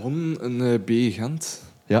begonnen in B Gent.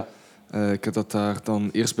 Ja. Ik had dat daar dan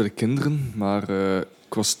eerst bij de kinderen, maar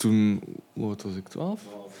ik was toen... Hoe oud was ik?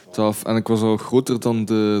 12. En ik was al groter dan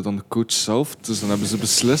de coach zelf. Dus dan hebben ze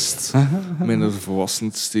beslist mij naar de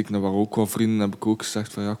volwassenen te steken. Dat waren ook wel vrienden. Dan heb ik ook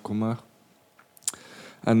gezegd van ja, kom maar.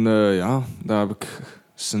 En daar heb ik...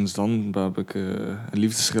 Sinds dan heb ik een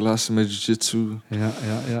liefdesrelatie met jiu-jitsu.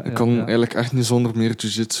 Ik kan eigenlijk echt niet zonder meer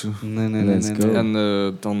jiu-jitsu. Nee. Let's go. En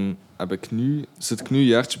dan zit ik nu een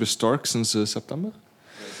jaartje bij Stark sinds september.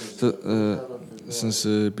 Sinds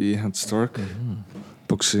BioHackers Stark.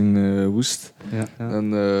 Boxing Woest. Ja. En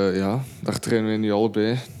daar trainen wij nu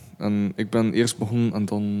allebei. En ik ben eerst begonnen en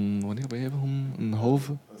dan... Wanneer ben jij begonnen? Een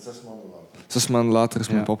halve? 6 maanden later is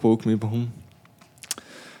mijn papa ook mee begonnen.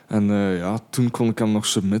 En toen kon ik hem nog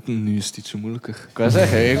submitten. Nu is het ietsje moeilijker. Ik wou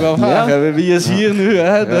zeggen, ik wou vragen, wie is hier nu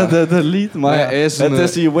hè? De lead? Maar Nee, hij is het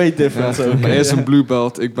is die weight difference ook. Hij is een blue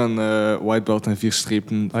belt, ik ben white belt en 4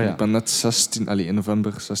 strepen. Oh, ja. Ik ben net 16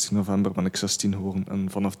 november ben ik 16 geworden. En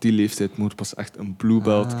vanaf die leeftijd moet ik pas echt een blue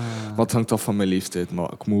belt. Wat hangt af van mijn leeftijd,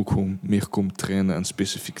 maar ik moet ook gewoon meer komen trainen en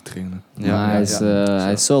specifiek trainen. maar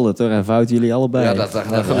hij is solid hoor, hij vouwt jullie allebei. Ja, dat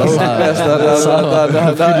geloof ik best.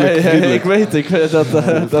 Ik weet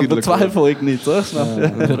dat betwijfel ik niet, hoor. Snap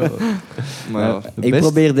je? Maar ja, Ik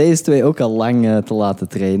probeer deze twee ook al lang te laten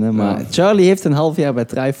trainen. Maar Charlie heeft een half jaar bij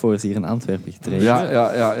Triforce hier in Antwerpen getraind.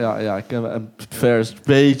 Ja. Ik heb een vers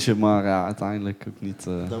beetje, maar uiteindelijk ook niet.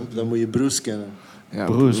 Dan moet je Bruce kennen. ja,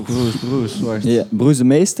 Bruce. Wacht. Ja, Bruce de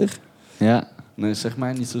Meester. Ja. Nee, zeg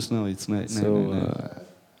mij niet zo snel iets. Nee.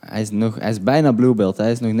 Hij is bijna blue belt.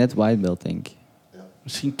 Hij is nog net white belt, denk ik.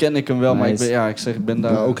 Misschien ken ik hem wel, maar ik ben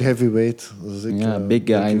daar... Ja, ook heavyweight. Dus ik, big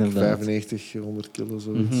guy inderdaad. 95, 100 kilo,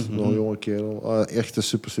 zoiets. Nog een jonge kerel. Echt een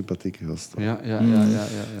super sympathieke gast. Ja.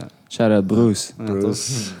 Shout-out Bruce. Ja,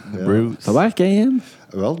 Bruce. Ja. Bruce. Van waar ken je hem?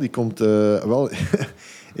 Wel, die komt...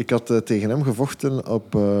 ik had tegen hem gevochten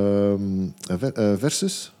op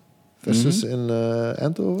Versus. Versus in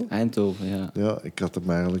Eindhoven. Eindhoven, ja. Ja, ik had hem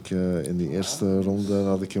eigenlijk in die eerste ronde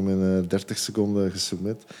had ik hem in 30 seconden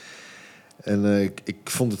gesubmit. En ik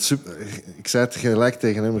vond het super. Ik zei het gelijk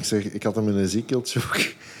tegen hem. Ik had hem in een Ezekiel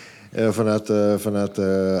choke vanuit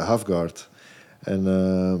halfguard. En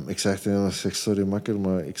ik zei tegen hem, sorry makker,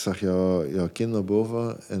 maar ik zag jouw kin naar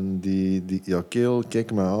boven en jouw keel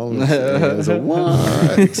keek me aan. En zo, wow.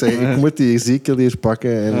 Ik zei, ik moet die Ezekiel hier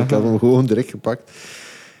pakken. En ik had hem gewoon direct gepakt.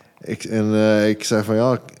 Ik zei van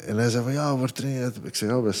ja, en hij zei van ja, waar train je? Ik zeg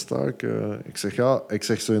ja, bij Stark. Ik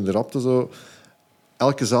zeg zo in de rapte zo.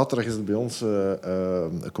 Elke zaterdag is er bij ons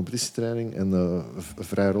een competitietraining en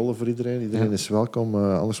vrij rollen voor iedereen. Iedereen is welkom,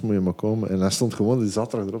 anders moet je maar komen. En hij stond gewoon, die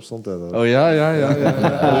zaterdag erop stond hij daar. Oh ja.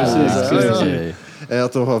 Precies. Hij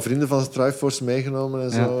had toch wel vrienden van zijn Triforce meegenomen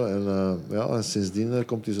en zo. En sindsdien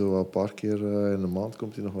komt hij zo wel een paar keer in de maand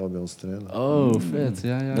komt hij nog wel bij ons trainen. Oh, vet.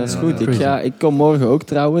 Ja. Dat is goed. Ik kom morgen ook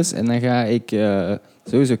trouwens. En dan ga ik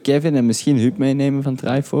sowieso Kevin en misschien Huub meenemen van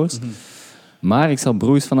Triforce. Maar ik zal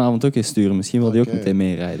Bruce vanavond ook eens sturen. Misschien wil hij ook meteen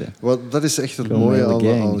meerijden. Dat is echt het Gewoon mooie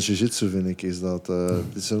hele aan jiu-jitsu, vind ik. Is dat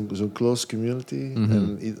het is zo'n close community.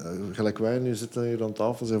 En gelijk wij nu zitten hier aan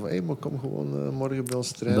tafel en zeggen van hey, maar kom gewoon morgen bij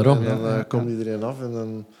ons trainen. Daarom, en dan komt iedereen af en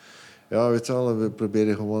dan... Ja, weet je wel, we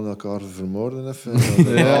proberen gewoon elkaar te vermoorden even.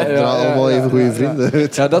 Allemaal even goede vrienden.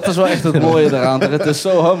 Weet je. Ja, dat is wel echt het mooie eraan. Het is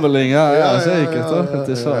zo humbling. Ja, zeker, toch? Het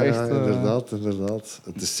is wel echt... Inderdaad.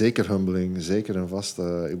 Het is zeker humbling, zeker en vast.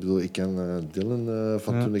 Ik bedoel, ik ken Dylan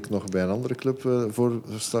van toen ik nog bij een andere club voor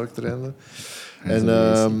Stark trainde.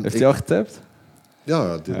 En, Heeft hij al getapt?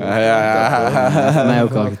 Ja, Dylan. Voor mij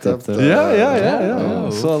ook al getapt.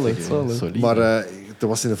 Ja. Solid. Maar dat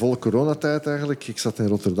was in de volle coronatijd eigenlijk. Ik zat in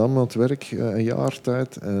Rotterdam aan het werk, een jaar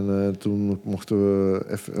tijd. En toen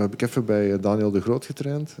heb ik even bij Daniel de Groot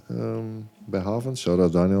getraind. Bij Havens.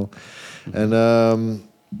 Shout-out Daniel. En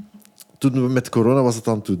toen met corona was het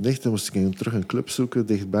dan toen dicht. Dan moest ik terug een club zoeken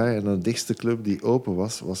dichtbij. En de dichtste club die open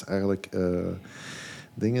was eigenlijk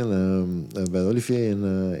bij Olivier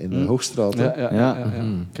in Hoogstraat.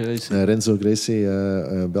 Crazy. Renzo Gracie,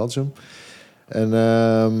 Belgium.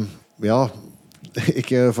 En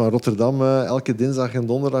ik van Rotterdam elke dinsdag en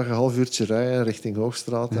donderdag een half uurtje rijden richting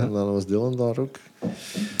Hoogstraat. En dan was Dylan daar ook.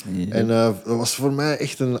 Ja. En dat was voor mij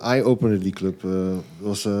echt een eye-opener, die club. Dat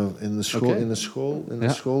was in de schoolgym.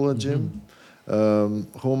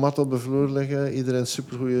 Gewoon mat op de vloer leggen. Iedereen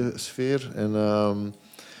supergoeie sfeer. En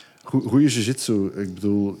goede jiu-jitsu. Ik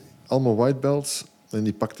bedoel, allemaal white belts. En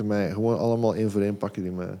die pakten mij gewoon allemaal 1 voor 1 pakken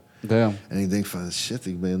die mij. Damn. En ik denk van, shit,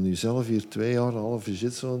 ik ben nu zelf hier 2 jaar en een half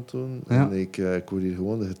jiu-jitsu aan het doen. Ja. En ik word hier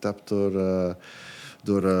gewoon getapt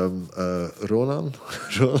door Ronan.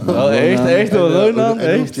 Oh, echt door Ronan?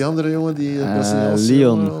 En die andere jongen, die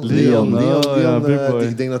Leon.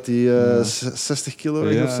 Ik denk dat hij 60 kilo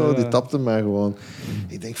weegt of zo. Die tapte mij gewoon.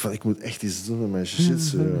 Ik denk van, ik moet echt iets doen met mijn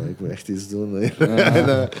jiu-jitsu. Ik moet echt iets doen.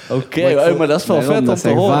 Oké, maar dat is wel vet om te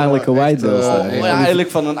horen. Gevaarlijke white belts. Eigenlijk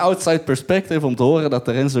van een outside perspective om te horen dat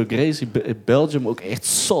de Renzo Gracie in Belgium ook echt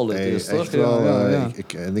solid is, toch? Echt wel.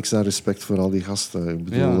 Niks aan respect voor al die gasten. Ik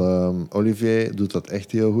bedoel, Olivier doet dat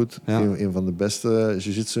echt heel goed. Ja. Een van de beste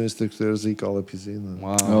jiu-jitsu-instructeurs die ik al heb gezien.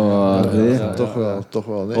 Toch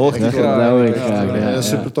wel. Nee, Hoort echt hoor ik wel. graag. Een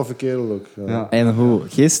super toffe kerel ook. Ja. En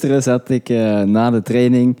gisteren zat ik na de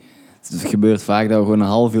training. Het gebeurt vaak dat we gewoon een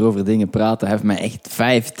half uur over dingen praten. Hij heeft mij echt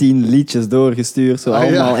 15 liedjes doorgestuurd. Zo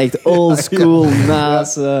allemaal echt oldschool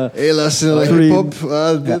naast. Hey, luister naar hip-hop.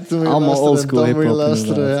 Allemaal oldschool hip-hop.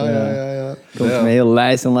 Ja. Komt met een hele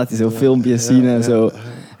lijst en laat hij zo filmpjes zien en zo.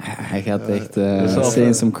 Hij gaat echt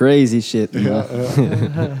saying some crazy shit.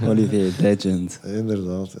 Olivier, legend.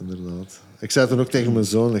 Inderdaad. Ik zei toen ook tegen mijn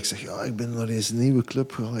zoon, ik zeg, ik ben naar deze nieuwe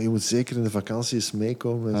club gegaan. Je moet zeker in de vakantie eens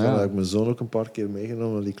meekomen. En zo heb ik mijn zoon ook een paar keer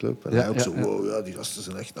meegenomen naar die club. En hij ook zo, wow, die gasten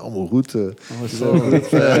zijn echt allemaal goed.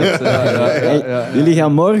 Jullie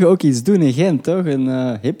gaan morgen ook iets doen in Gent, toch?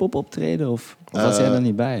 Een hip-hop optreden? Of was jij er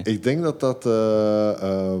niet bij? Ik denk dat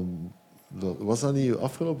was dat niet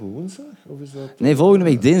afgelopen woensdag? Of is dat, Nee, volgende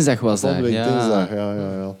week dinsdag was dat. Volgende week dinsdag,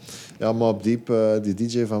 ja. Ja, Mobb Deep, die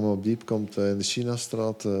DJ van Mobb Deep komt in de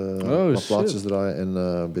Chinastraat wat plaatjes draaien en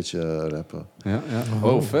een beetje rappen.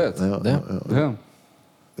 Oh, vet.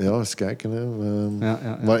 Ja, eens kijken. Hè.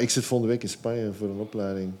 Maar ik zit volgende week in Spanje voor een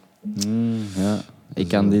opleiding. Ik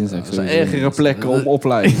kan dinsdag. Dat zijn ergere plekken om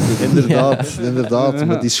opleiding te doen. Inderdaad.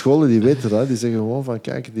 Maar die scholen die weten dat. Die zeggen gewoon van,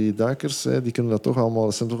 kijk, die duikers, die kunnen dat toch allemaal,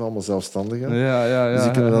 dat zijn toch allemaal zelfstandigen. Dus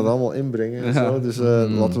die kunnen dat allemaal inbrengen. En zo. Dus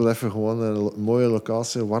laten we even gewoon een mooie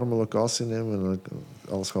locatie, een warme locatie nemen. En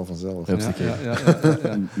alles gaat vanzelf.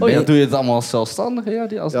 Doe je het allemaal als zelfstandige? Ik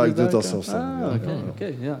doe het als zelfstandige.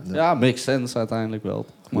 Ja, makes sense uiteindelijk wel.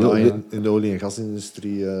 In de olie- en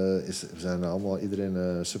gasindustrie zijn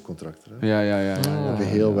iedereen subcontractor. Hè? Ja. We hebben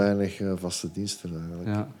heel weinig vaste diensten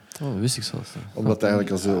eigenlijk. Ja. Oh, dat wist ik zelfs niet. Omdat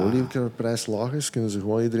eigenlijk als de olieprijs laag is, kunnen ze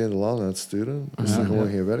gewoon iedereen de laan uitsturen. Dus is er gewoon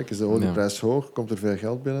geen werk. Is de olieprijs hoog, komt er veel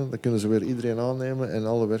geld binnen, dan kunnen ze weer iedereen aannemen en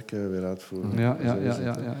alle werken weer uitvoeren. Ja,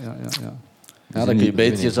 dan kun je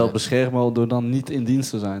beter jezelf beschermen door dan niet in dienst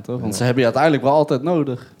te zijn, toch? Want ze hebben je uiteindelijk wel altijd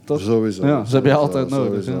nodig, toch? Sowieso. Ja, ze hebben je altijd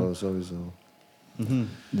nodig. Sowieso.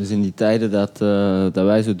 Dus in die tijden dat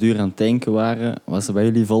wij zo duur aan het tanken waren, was er bij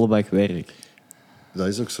jullie volle bak werk? Dat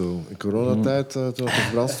is ook zo. In coronatijd, toen de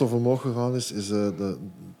brandstof omhoog gegaan is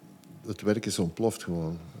het werk is ontploft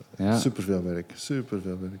gewoon. Ja. Superveel werk.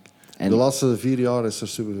 En de laatste 4 jaar is er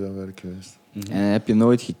superveel werk geweest. En heb je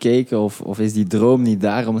nooit gekeken of is die droom niet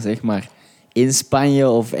daar om zeg maar in Spanje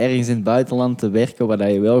of ergens in het buitenland te werken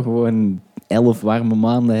waar je wel gewoon 11 warme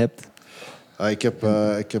maanden hebt? Ik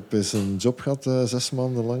heb eens een job gehad 6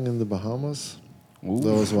 maanden lang in de Bahamas. Dat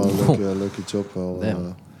was wel een leuke job.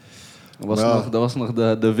 Dat was nog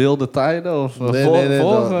de wilde tijden? Of nee,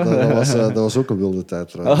 dat was ook een wilde tijd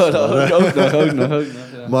trouwens. Ook nog. Ja.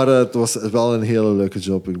 Maar het was wel een hele leuke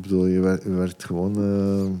job. Ik bedoel, je werkt gewoon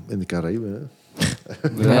in de Caraïben.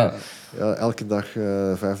 Ja. Ja, elke dag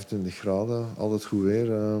 25 graden, altijd goed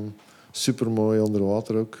weer. Supermooi onder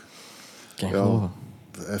water ook. Kijk,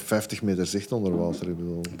 50 meter zicht onder water. Ik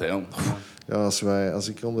bedoel. Ja, als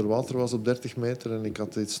ik onder water was op 30 meter en ik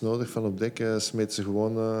had iets nodig van op dek, smeet ze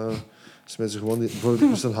gewoon bijvoorbeeld, ik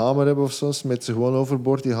moest een hamer hebben of zo, smeet ze gewoon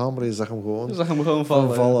overboord die hamer en je zag hem gewoon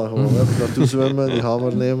vallen. Gewoon naartoe zwemmen, die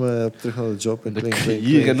hamer nemen, terug naar de job en klink.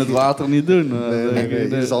 Hier in het water niet doen. Nee,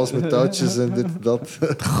 hier is alles met touwtjes en dit, dat.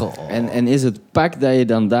 En is het pak dat je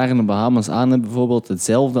dan daar in de Bahamas aan hebt bijvoorbeeld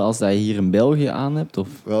hetzelfde als dat je hier in België aan hebt? Of?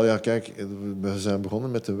 Wel ja, kijk, we zijn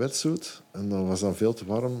begonnen met de wetsuit en dan was dat veel te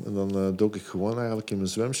warm en dan dook ik gewoon eigenlijk in mijn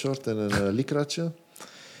zwemshort en een likratje.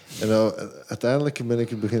 En uiteindelijk ben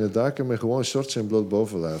ik beginnen duiken met gewoon shorts en bloot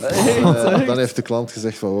bovenlijf. Dan heeft de klant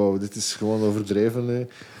gezegd van wow, dit is gewoon overdreven nu.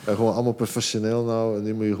 Gewoon allemaal professioneel nou. En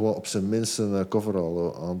nu moet je gewoon op zijn minst een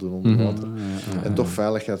coverall aandoen onder water. En toch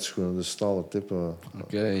veiligheidsschoenen, dus stalen tippen.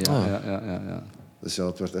 Oké, ja. Dus ja,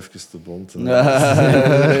 het werd even te bont.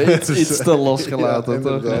 Iets te losgelaten, Ja,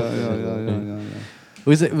 toch? inderdaad.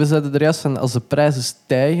 Ja. We zeiden er juist van, als de prijzen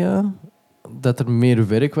stijgen, dat er meer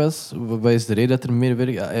werk was. Wat is de reden dat er meer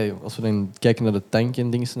werk... Als we dan kijken naar de tanken en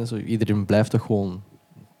dingen en zo, iedereen blijft toch gewoon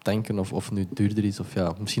tanken of nu duurder is. Of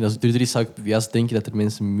ja, misschien als het duurder is, zou ik juist denken dat er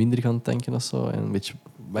mensen minder gaan tanken of zo. En een beetje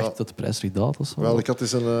wachten tot de prijs terug daalt of zo. Wel, ik had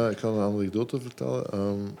eens een anekdote vertellen.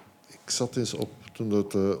 Ik zat eens op toen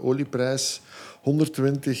de olieprijs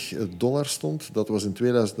 $120 stond. Dat was in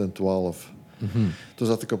 2012. Toen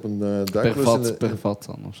zat ik op een duiklus... Per vat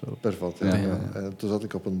dan of zo. Per vat, ja. En toen zat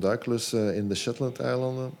ik op een duiklus in de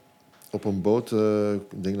Shetland-eilanden. Op een boot.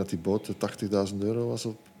 Ik denk dat die boot €80.000 was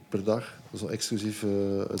per dag. Zo exclusief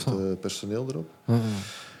het personeel erop.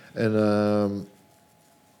 En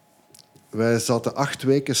wij zaten 8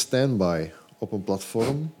 weken standby op een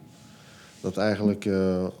platform dat eigenlijk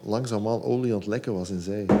langzaamaan olie aan het lekken was in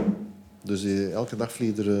zee. Dus elke dag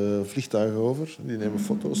vliegen er vliegtuigen over. Die nemen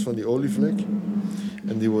foto's van die olievlek.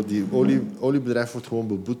 En die oliebedrijf wordt gewoon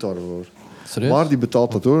beboet daarvoor. Serieus? Maar die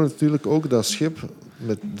betaalt dat door natuurlijk ook, dat schip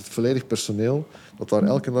met het volledig personeel, dat daar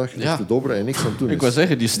elke dag ligt te dobberen en niks aan doen is. Ik wou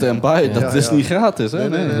zeggen, die stand-by, dat is niet gratis, hè?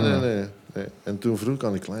 Nee. En toen vroeg ik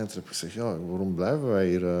aan die cliënt, heb ik gezegd, ja, waarom blijven wij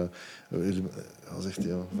hier? Hij zegt,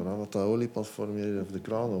 ja, vanaf dat olieplatform hier even de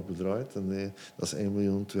kraan opendraait. En nee, dat is 1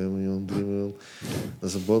 miljoen, 2 miljoen, 3 miljoen. Dat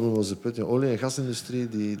is een bodemloze put. Ja, olie- en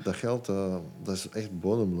gasindustrie, dat geld, dat is echt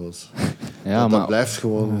bodemloos. Ja, dat maar blijft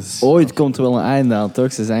gewoon... ooit komt er wel een einde aan,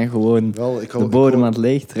 toch? Ze zijn gewoon de bodem aan het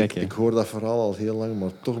leegtrekken. Ik hoor dat verhaal al heel lang,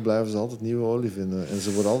 maar toch blijven ze altijd nieuwe olie vinden. En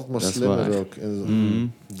ze worden altijd maar Dat is slimmer waar. ook.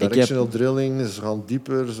 En directional drilling, ze gaan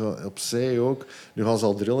dieper, zo, op zee ook. Nu gaan ze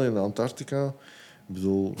al drillen in de Antarctica. Ik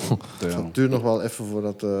bedoel, het duurt nog wel even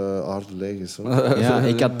voordat de aarde leeg is. Hoor. Ja,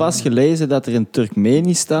 ik had pas gelezen dat er in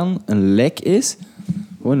Turkmenistan een lek is.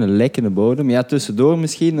 Gewoon een lek in de bodem. Ja, tussendoor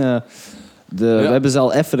misschien... We hebben ze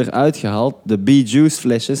al even eruit gehaald. De Bee-juice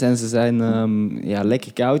flesjes. En ze zijn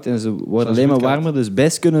lekker koud. En ze worden alleen maar warmer. Dus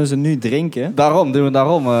best kunnen ze nu drinken. Daarom, doen we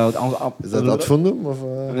daarom. Is dat ad fundum? Of,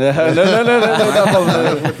 Nee, daarom.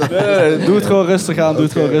 Nee. Doe het gewoon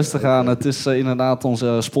rustig aan. Het is inderdaad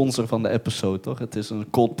onze sponsor van de episode, toch? Het is een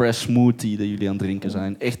cold press smoothie die jullie aan het drinken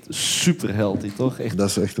zijn. Echt super healthy, toch? Echt. Dat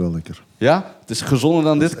is echt wel lekker. Ja? Het is gezonder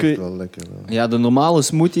dan Dat dit. is echt wel lekker. Ja, de normale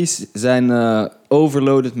smoothies zijn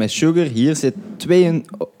overloaded met sugar. Hier zit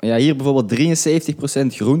hier bijvoorbeeld 73%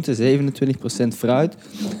 groente, 27% fruit.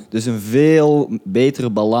 Dus een veel betere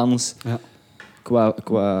balans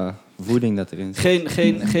qua voeding dat erin zit.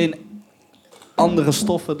 Geen andere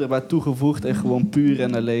stoffen erbij toegevoegd en gewoon puur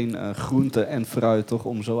en alleen groente en fruit, toch?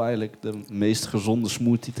 Om zo eigenlijk de meest gezonde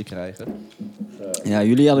smoothie te krijgen. Ja,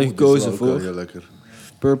 jullie hadden gekozen Dat is wel voor heel lekker.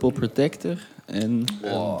 Purple Protector en...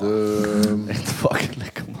 Echt fucking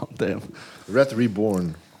lekker, man. Damn. Red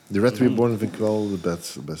Reborn. De Red Reborn vind ik wel de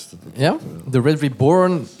beste. Ja? De Red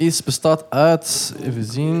Reborn bestaat uit... Even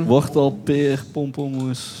zien... Wortel, peer,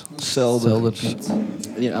 pompelmoes, selder.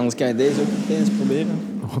 Hier, anders kan je deze ook meteen eens proberen.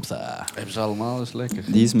 Hopsa. Hebben ze allemaal, is lekker.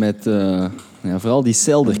 Die is met... vooral die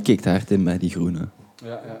selder kikt hard in bij die groene.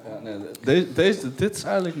 Ja. Nee, dit is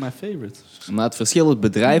eigenlijk mijn favorite. Maar het verschil is,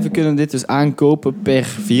 bedrijven kunnen dit dus aankopen per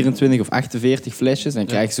 24 of 48 flesjes. Dan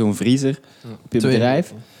krijg je zo'n vriezer op je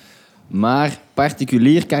bedrijf. Maar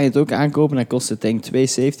particulier kan je het ook aankopen. Dan kost het denk ik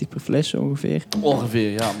 $2,70 per flesje ongeveer.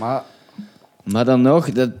 Ongeveer, ja. Maar dan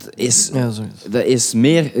nog, dat is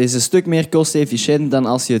een stuk meer kostefficiënt dan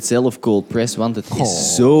als je het zelf cold press. Want het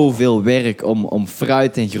is zoveel werk om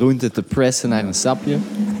fruit en groenten te pressen naar een sapje.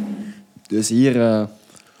 Dus hier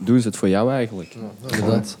doen ze het voor jou eigenlijk. Ja,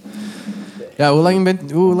 inderdaad. Ja,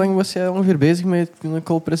 hoe lang was jij ongeveer bezig met het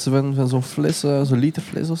cold pressen van zo'n fles, zo'n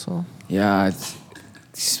literfles of zo? Ja, het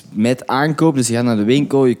is met aankoop. Dus je gaat naar de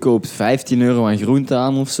winkel, je koopt €15 aan groenten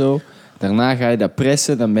aan of zo. Daarna ga je dat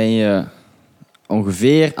pressen, dan ben je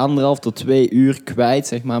ongeveer 1,5 tot 2 uur kwijt,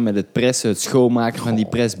 zeg maar, met het pressen, het schoonmaken van die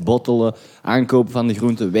press, bottelen, aankopen van de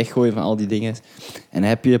groenten, weggooien van al die dingen. En dan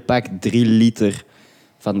heb je pak 3 liter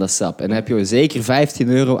van dat sap. En dan heb je zeker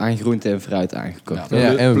 €15 aan groente en fruit aangekocht.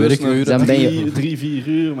 Ja, en werkuren. Dan ben je 3-4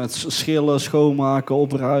 uur met schillen, schoonmaken,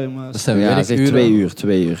 opruimen. Dat zijn zeg 2 uur.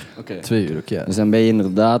 2 uur. Oké. 2 uur, oké. Dus dan ben je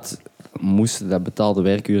inderdaad, moesten dat betaalde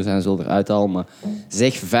werkuren zijn, zullen eruit halen, maar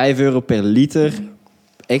zeg €5 per liter,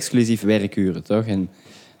 exclusief werkuren, toch? En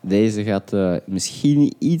deze gaat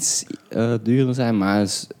misschien iets duurder zijn, maar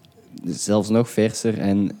is zelfs nog verser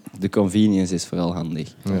en de convenience is vooral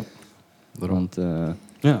handig. Ja. Want,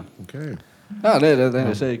 Ja. Oké. Ja,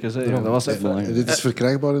 nee, zeker. Dat was even... En dit is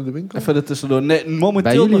verkrijgbaar in de winkel? Even er tussendoor. Nee, bij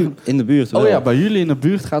momenteel jullie nog... in de buurt wel. Oh ja, bij jullie in de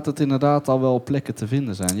buurt gaat het inderdaad al wel plekken te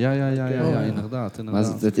vinden zijn. Ja, inderdaad. Maar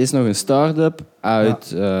het is nog een start-up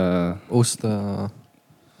uit...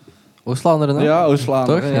 Oost-Vlaanderen, hè? Ja,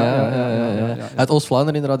 Oost-Vlaanderen. Toch? Ja. Uit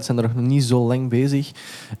Oost-Vlaanderen inderdaad, die zijn er nog niet zo lang bezig.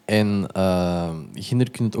 En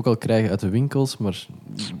kinderen kunnen het ook al krijgen uit de winkels, maar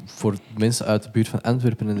voor mensen uit de buurt van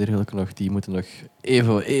Antwerpen en dergelijke nog, die moeten nog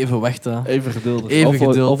even wachten. Even geduldig. Even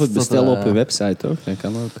geduld of het tot, bestellen op een website, toch? Dat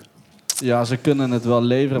kan ook. Ja, ze kunnen het wel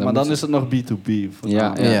leveren, Dan maar moet dan is het nog B2B.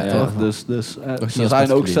 Ja. Toch? Dus niet ze als zijn ook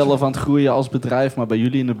particulier. zelf aan het groeien als bedrijf, maar bij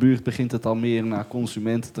jullie in de buurt begint het al meer naar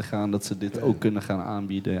consumenten te gaan, dat ze dit ook kunnen gaan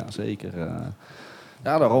aanbieden. Ja, zeker.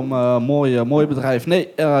 Ja, daarom mooi bedrijf. Nee,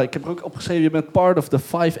 ik heb er ook opgeschreven, je bent part of the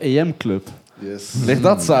 5 AM Club. Yes. Ligt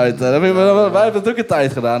dat zo uit? Wij hebben het ook een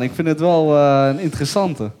tijd gedaan. Ik vind het wel een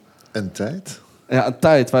interessante. En tijd? Ja, een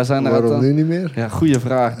tijd. Wij zijn Waarom nu niet meer? Ja, goede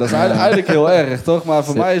vraag. Dat is eigenlijk heel erg, toch? Maar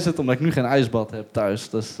voor mij is het omdat ik nu geen ijsbad heb thuis.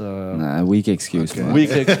 Dus, Nou, weak excuse, man. weak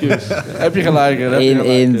excuse. Heb je gelijk in.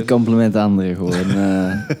 Eén compliment andere gewoon.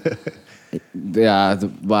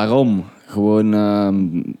 Waarom? Gewoon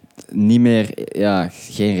niet meer... Ja,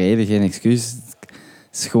 geen reden, geen excuus.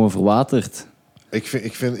 Het is gewoon verwaterd.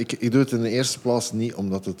 Ik doe het in de eerste plaats niet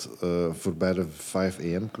omdat het voor bij de 5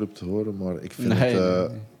 AM Club te horen, maar ik vind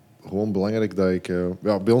het gewoon belangrijk dat ik...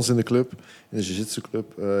 bij ons in de club, in de jiu-jitsu club,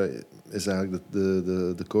 is eigenlijk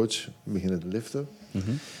de coach beginnen te liften.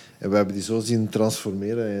 Mm-hmm. En we hebben die zo zien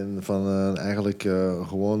transformeren van eigenlijk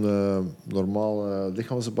gewoon normaal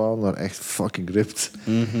lichaamsbouw naar echt fucking ripped.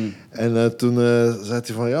 Mm-hmm. En toen zei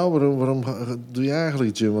hij van, ja, waarom doe je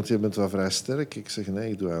eigenlijk gym? Want je bent wel vrij sterk. Ik zeg,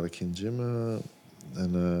 nee, ik doe eigenlijk geen gym.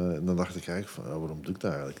 En dan dacht ik eigenlijk van, waarom doe ik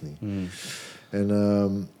dat eigenlijk niet? Mm.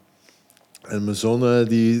 En mijn zoon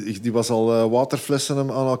die was al waterflessen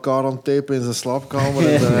aan elkaar aan het tapen in zijn slaapkamer.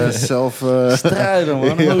 En zelf... Strijden,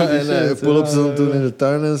 man. en pull-ups aan het doen in de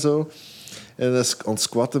tuin en zo. En aan het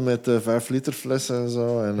squatten met 5 liter flessen en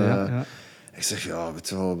zo. En, ik zeg, ja, weet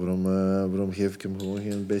je wel, waarom geef ik hem gewoon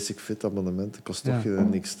geen Basic Fit abonnement? Dat kost toch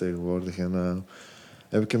niks tegenwoordig. En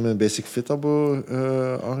heb ik hem een Basic Fit abo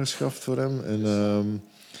aangeschaft voor hem. En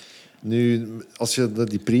nu, als je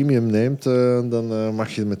die premium neemt, dan mag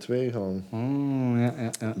je met 2 gaan.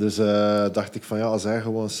 Dus dacht ik van, ja, als hij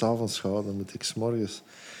gewoon 's avonds gaat, dan moet ik 's morgens.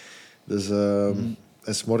 Dus,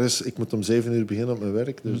 en 's morgens, ik moet om 7 uur beginnen op mijn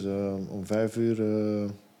werk. Dus om 5 uur...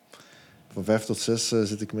 Van 5 tot 6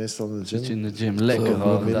 zit ik meestal in de gym. Zit je in de gym, lekker.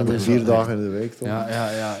 Minimum 4 dagen in de week. Toch?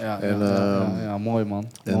 Ja, mooi man.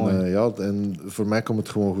 En voor mij komt het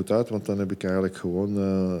gewoon goed uit, want dan heb ik eigenlijk gewoon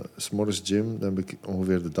 's morgens gym, dan heb ik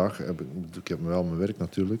ongeveer de dag, ik heb wel mijn werk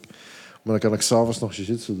natuurlijk, maar dan kan ik 's avonds nog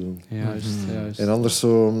jiu-jitsu doen. Juist. En anders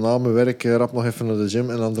zo na mijn werk rap nog even naar de gym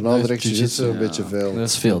en dan daarna direct jiu-jitsu, een beetje veel. Dat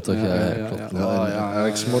is veel, toch? Klopt.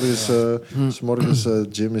 Eigenlijk 's morgens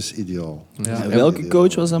gym is ideaal. En welke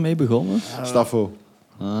coach was daarmee begonnen? Staffo.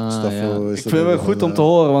 Staffo is Ik vind het wel goed om te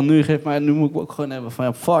horen, want nu moet ik ook gewoon hebben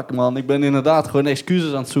van, fuck man, ik ben inderdaad gewoon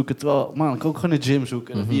excuses aan het zoeken, terwijl, man, ik kan ook gewoon een gym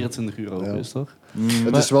zoeken en 24 uur open is, toch?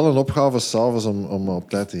 Het is wel een opgave s'avonds om op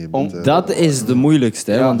tijd te hebben. Dat is de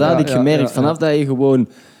moeilijkste, hè? Want dat had ik gemerkt. Vanaf dat je gewoon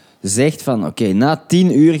zegt van, oké, na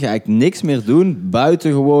 10 uur ga ik niks meer doen,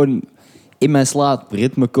 buiten gewoon in mijn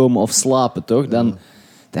slaapritme komen of slapen, toch?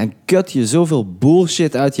 Dan cut je zoveel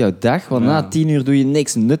bullshit uit jouw dag, want na 10 uur doe je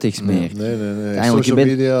niks nuttigs meer. Nee. Social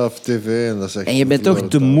media of tv en dat is echt... En je bent toch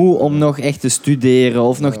te moe om nog echt te studeren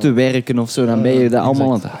of nog te werken of zo. Dan ben je dat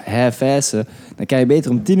allemaal aan het hijfijsen. Dan kan je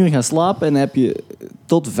beter om 10 uur gaan slapen en dan heb je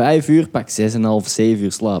tot 5 uur, pak 6,5, 7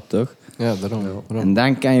 uur slaap, toch? Ja, daarom. En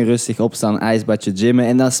dan kan je rustig opstaan, ijsbadje, gymmen.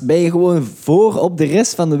 En dan ben je gewoon voor op de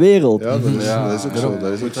rest van de wereld. Ja, dat is ook zo.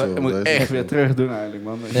 Je moet echt weer terug doen eigenlijk,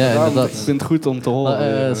 man. Ja, inderdaad. Ik vind het goed om te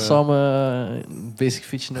horen. Samen basic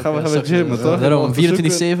fitchen. Gaan we gymmen, toch? Daarom, 24/7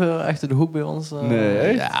 achter de hoek bij ons. Nee,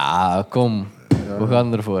 echt? Ja, kom. We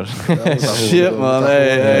gaan ervoor. Shit, man.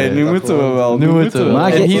 Nu moeten we wel. Nu moeten we.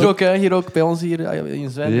 Maar En hier ook bij ons hier in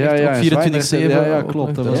Zwijndrecht. Ja, ook 24/7. Ja,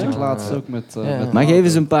 klopt. Dat was Ja. ik laatst ook met... Maar geef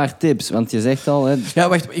eens een paar tips, want je zegt al... Hè, Ja,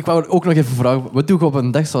 wacht. Ik wou ook nog even vragen. Wat doe je op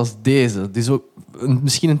een dag zoals deze? Het is ook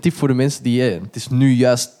misschien een tip voor de mensen die... Het is nu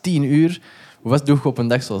juist 10 uur. Wat doe je op een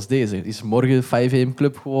dag zoals deze? Is morgen 5 AM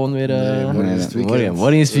Club gewoon weer... Nee, morgen is het weekend.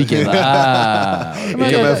 Morgen is het weekend. Ik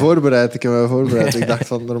heb mij voorbereid. Ik dacht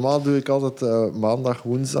van, normaal doe ik altijd maandag,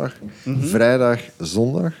 woensdag, vrijdag,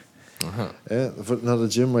 zondag. Naar de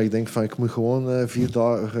gym, maar ik denk van ik moet gewoon 4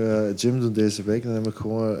 dagen gym doen deze week. Dan heb ik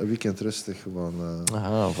gewoon een weekend rustig. Gewoon,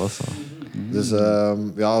 was zo. Dus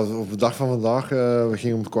op de dag van vandaag, we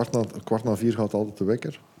gingen om kwart na 4 gaat altijd de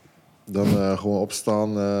wekker. Dan gewoon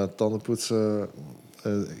opstaan, tanden poetsen,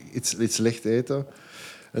 iets licht eten.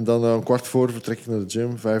 En dan een kwart voor vertrek ik naar de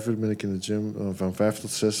gym. 5 uur ben ik in de gym. Van 5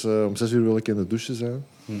 tot 6. Om 6 uur wil ik in de douche zijn.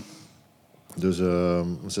 Dus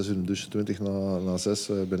om 6 uur in de douche, 20 na 6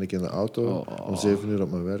 ben ik in de auto. Om 7 uur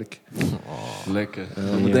op mijn werk. Lekker.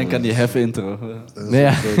 Ik moet denken aan die hef intro.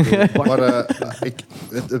 Maar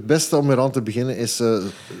het beste om eraan te beginnen is...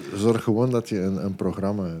 zorg gewoon dat je een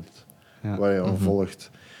programma hebt. Waar je aan volgt.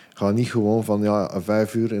 Ga niet gewoon van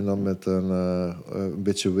 5 uur en dan met een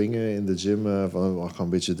beetje wingen in de gym. Van ik ga een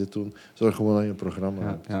beetje dit doen. Zorg gewoon dat je een programma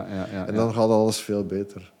hebt. En dan gaat alles veel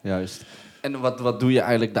beter. Juist. En wat doe je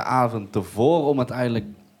eigenlijk de avond ervoor om het eigenlijk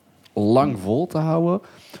lang vol te houden?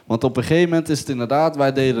 Want op een gegeven moment is het inderdaad,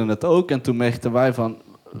 wij deden het ook. En toen merkten wij van,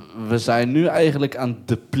 we zijn nu eigenlijk aan het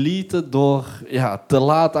depleten door te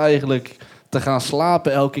laat eigenlijk te gaan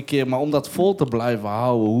slapen elke keer. Maar om dat vol te blijven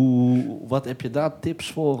houden, wat heb je daar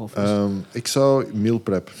tips voor? Of ik zou meal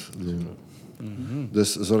prep doen.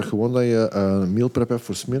 Dus zorg gewoon dat je een meal prep hebt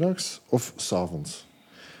voor 's middags of 's avonds.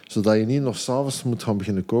 Zodat je niet nog 's avonds moet gaan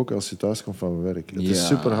beginnen koken als je thuis komt van werk. Het is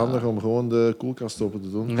super handig om gewoon de koelkast open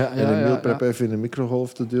te doen. En een meal prep even in de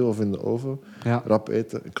microgolf te duwen of in de oven. Rap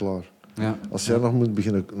eten, klaar. Ja. Als jij nog moet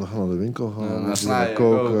beginnen nog naar de winkel gaan, dan snijden,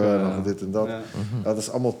 koken, nog dit en dat. Dat is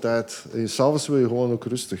allemaal tijd. 's avonds wil je gewoon ook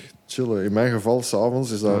rustig chillen. In mijn geval, 's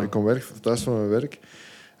avonds, is dat ik kom thuis van mijn werk.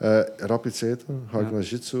 Rap iets eten, ga ik naar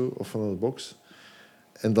jitsu of van de box.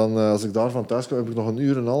 En dan, als ik daarvan thuis kom, heb ik nog 1,5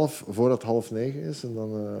 uur voordat het 8:30 is. En dan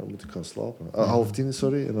moet ik gaan slapen. 9:30,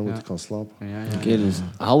 sorry. En dan moet ik gaan slapen. Oké, dus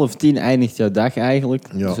 9:30 eindigt jouw dag eigenlijk.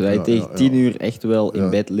 Zodat je tegen 10 uur echt wel in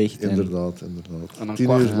bed ligt. Inderdaad. En 10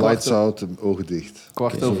 uur, lights out, ogen dicht.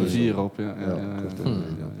 4:15 op.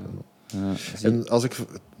 En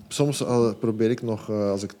soms probeer ik nog,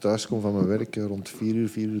 als ik thuis kom van mijn werk, rond 4 uur,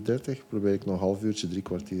 4:30, probeer ik nog een half uurtje, 3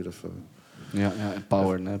 kwartier of... een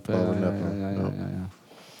powernap.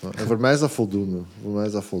 En voor mij is dat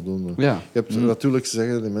voldoende. Je hebt natuurlijk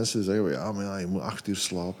zeggen, de mensen die zeggen, je moet 8 uur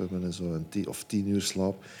slaap hebben en zo, of 10 uur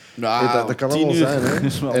slaap. Dat kan allemaal zijn.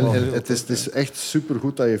 Hè? En het is echt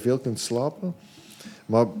supergoed dat je veel kunt slapen,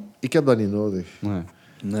 maar ik heb dat niet nodig. Nee.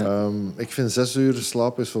 Ik vind 6 uur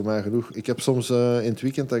slapen is voor mij genoeg. Ik heb soms in het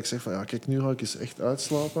weekend dat ik zeg van, kijk, nu ga ik eens echt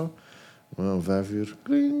uitslapen. Om 5 uur.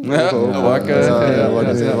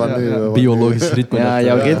 Wakker. Biologisch ritme. Ja,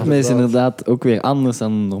 jouw ritme is inderdaad ook weer anders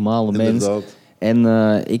dan een normale mens. En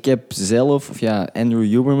ik heb zelf, Andrew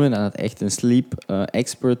Huberman, hij had echt een sleep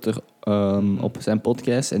expert op zijn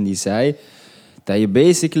podcast. En die zei dat je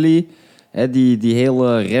basically, die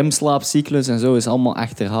hele remslaapcyclus en zo is allemaal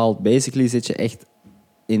achterhaald. Basically zit je echt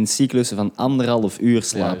in cyclussen van 1,5 uur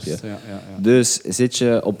slaap je. Juist, Dus zit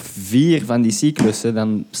je op 4 van die cyclussen,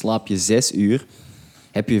 dan slaap je 6 uur.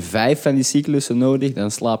 Heb je 5 van die cyclussen nodig,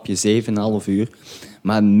 dan slaap je 7,5 uur.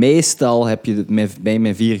 Maar meestal ben je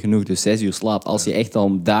met 4 genoeg, dus 6 uur slaap. Als je echt al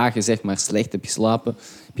om dagen slecht hebt geslapen,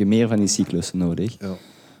 heb je meer van die cyclussen nodig. Ja,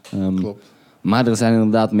 klopt. Maar er zijn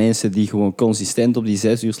inderdaad mensen die gewoon consistent op die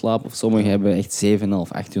 6 uur slapen. Of sommigen hebben echt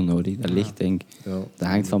 7,5, 8 uur nodig. Dat ligt, denk ik. Dat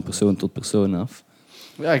hangt van persoon tot persoon af.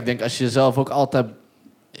 Ja, ik denk als je jezelf ook altijd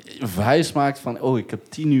wijs maakt van... ik heb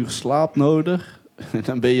 10 uur slaap nodig...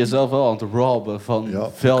 dan ben je zelf wel aan het robben van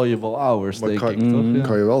valuable hours, maar denk ik. Toch?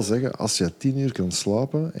 Kan je wel zeggen, als je 10 uur kan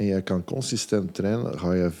slapen... en je kan consistent trainen...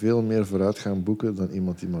 ga je veel meer vooruit gaan boeken... dan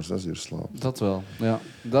iemand die maar 6 uur slaapt. Dat wel, ja.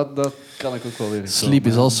 Dat kan ik ook wel weer. Sleep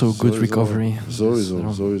is also good recovery.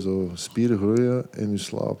 Sowieso. Spieren groeien in je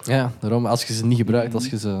slaap. Ja, daarom als je ze niet gebruikt, als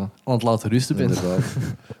je ze aan het laten rusten bent. Inderdaad.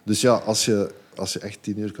 Dus ja, als je echt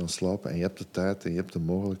 10 uur kan slapen en je hebt de tijd en je hebt de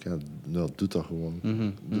mogelijkheid, doe dat gewoon.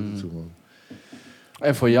 Doe het gewoon.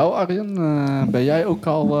 En voor jou, Arjen, ben jij ook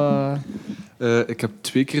al... Ik heb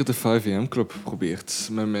 2 keer de 5 AM Club geprobeerd.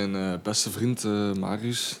 Met mijn beste vriend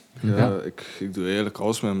Marius. Ik doe eigenlijk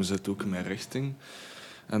alles met hem. Zit ook in mijn richting.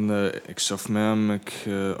 En ik surf met hem.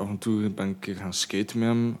 Af en toe ben ik een keer gaan skaten met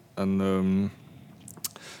hem. En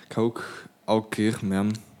ik ga ook elke keer met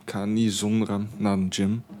hem... Ik ga niet zonder hem naar de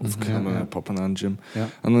gym. Of ik ga met mijn papa naar de gym. Ja.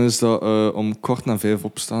 En dan is dat om 4:45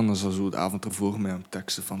 opstaan. Dan is dat zo de avond ervoor met hem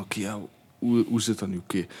teksten van... Hoe zit dat nu?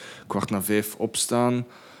 4:45 opstaan.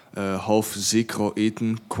 Half zeker al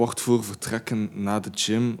eten. 4:15 vertrekken naar de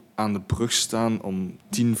gym. Aan de brug staan om 7:10.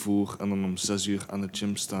 En dan om 6 uur aan de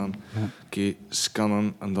gym staan.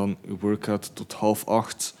 Scannen. En dan je workout tot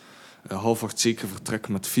 7:30. 7:30 zeker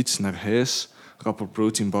vertrekken met fiets naar huis. rapper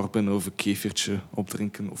proteinbar binnen of een kefirtje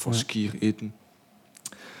opdrinken of wat skier eten.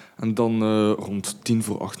 En dan rond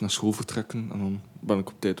 7:50 naar school vertrekken en dan ben ik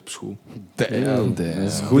op tijd op school.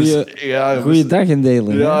 Goeie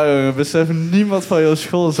dagindeling. Ja, jongen, besef, niemand van jouw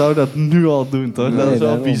school zou dat nu al doen, toch? Dat is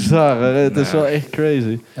wel bizar, hè? Het is wel echt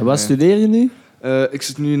crazy. En wat studeer je nu? Ik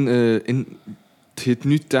zit nu in het heet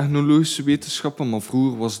nu technologische wetenschappen, maar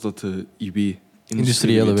vroeger was dat IW.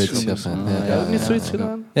 Industriële wetenschappen. Heb je ook niet zoiets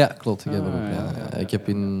gedaan? Ja, klopt. Ik heb ook, ja. Ik heb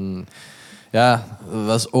in... Ja,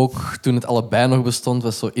 was ook toen het allebei nog bestond,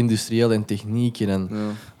 was zo industrieel en techniek. En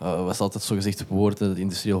was altijd zo gezegd woord dat het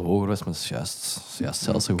industrieel hoger was, maar dat is juist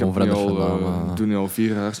zelfs gewoon veranderd vandaan. Ik doe nu al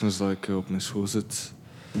 4 jaar sinds dat ik op mijn school zit.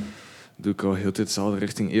 Doe ik al heel tijd dezelfde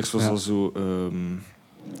richting. Eerst was dat zo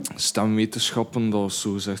stemwetenschappen, dat was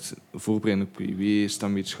zo gezegd voorbereiding op IW,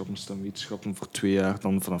 stemwetenschappen voor 2 jaar.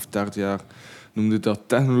 Dan vanaf het 3e jaar noemde dat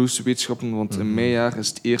technologische wetenschappen, want in mijn jaar is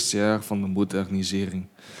het eerste jaar van de modernisering.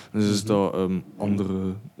 Dus is dat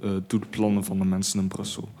andere doelplannen van de mensen in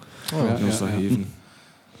Brussel. Die ons dat geven.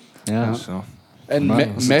 Ja. Dus, ja. En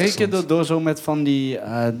merk je door zo met van die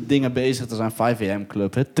dingen bezig te zijn, 5 AM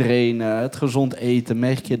Club, het trainen, het gezond eten,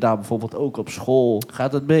 merk je daar bijvoorbeeld ook op school?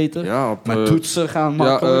 Gaat het beter? Ja, maar toetsen gaan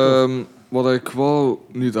makkelijk? Ja, wat ik wel,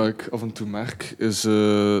 nu dat ik af en toe merk, is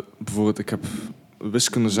bijvoorbeeld, ik heb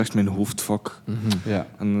wiskunde is echt mijn hoofdvak. Ja.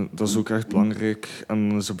 En dat is ook echt belangrijk. En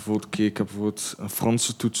dan is er bijvoorbeeld, ik heb bijvoorbeeld een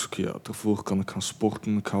Franse toets. Ja, daarvoor kan ik gaan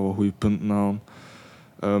sporten, ik ga wel goede punten halen.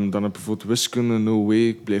 Dan heb ik bijvoorbeeld wiskunde, no way,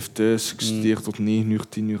 ik blijf thuis, ik studeer tot 9 uur,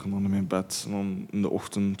 10 uur en dan in mijn bed. En dan in de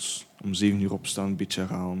ochtend om 7 uur opstaan, een beetje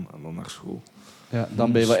herhalen en dan naar school. Ja,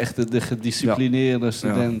 dan ben je wel echt de gedisciplineerde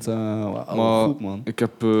student. Maar goed, man. Ik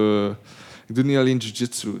doe niet alleen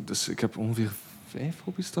jiu-jitsu, dus ik heb ongeveer 5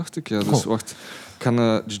 hobby's, dacht ik. Ja, dus wacht. Ik ga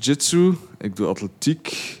naar jiu-jitsu, ik doe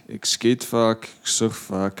atletiek, ik skate vaak, ik surf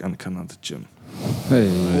vaak en ik ga naar de gym. Hey,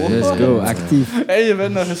 let's go, actief. En je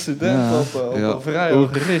bent nog een student op een vrij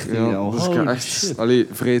hoge richting. Ja, dus ik ga echt...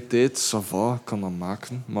 vrije tijd, ça va, ik kan dat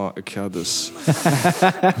maken. Maar ik ga dus...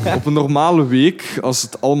 op een normale week, als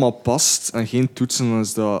het allemaal past en geen toetsen, dan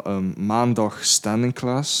is dat maandag standing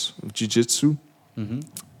class, jiu-jitsu.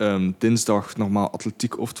 Dinsdag normaal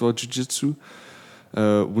atletiek, oftewel jiu-jitsu.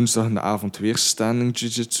 Woensdag in de avond weer standing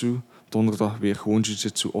jiu-jitsu. Donderdag weer gewoon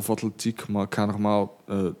jiu-jitsu of atletiek. Maar ik ga normaal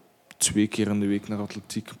 2 keer in de week naar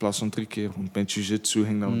atletiek in plaats van 3 keer. Want mijn jiu-jitsu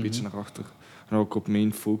ging dan een beetje naar achter. En ook op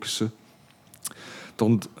main focussen.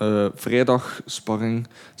 Dan vrijdag sparring.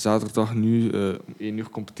 Zaterdag nu 1 uur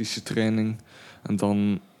competitietraining. En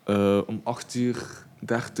dan om 8:30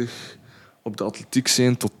 op de atletiek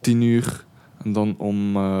zijn tot 10 uur. En dan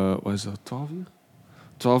om 12 uur?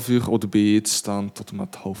 12 uur op de BE te staan tot en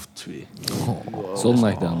met 1:30.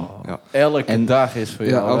 Zondag dan. Ja. Elke dag is voor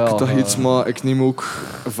jou elke wel, dag iets, maar ik neem ook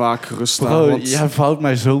vaak rust aan. Bro, Want, jij vouwt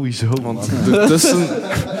mij sowieso, want man.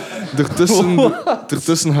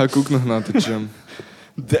 ertussen ga ik ook nog naar de gym.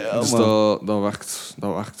 Damn, Dus man. dat werkt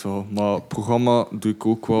wel. Maar het programma doe ik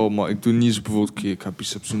ook wel. Maar ik doe niet zo bijvoorbeeld... ik ga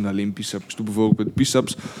biceps doen, alleen biceps. Ik doe bijvoorbeeld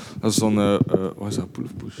biceps. Dat is dan... wat is dat? Pull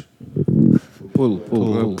of push?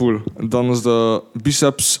 Pull. En dan is dat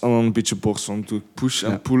biceps en dan een beetje borst. Dan doe ik push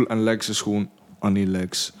en pull en legs is gewoon any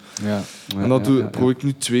legs. Ja. En dat probeer ik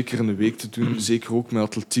nu 2 keer in de week te doen. Zeker ook met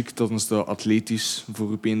atletiek. Dat is dat atletisch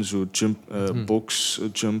voor je benen. Zo box,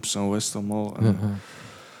 jumps en wat is het allemaal. En,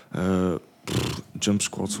 jump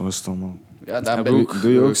squats, wat is het allemaal. Ja, daar doe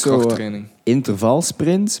je ook zo krachttraining.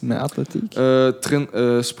 Intervalsprint met atletiek?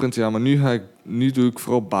 Sprint, ja. Maar nu doe ik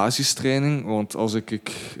vooral basistraining. Want als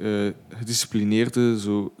ik gedisciplineerde,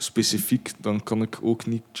 zo specifiek, dan kan ik ook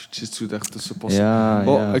niet jiu-jitsu daartussen passen.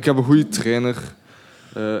 Ja. Ik heb een goede trainer.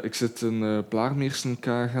 Ik zit in Plaarmeersen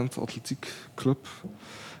K-Gent Atletiek Club.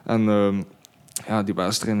 En die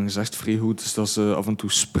basistraining is echt vrij goed. Dus dat is af en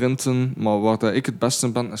toe sprinten. Maar waar dat ik het beste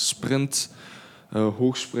in ben, is sprint,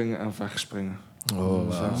 hoogspringen en verspringen.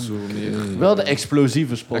 Zo meer. Wel de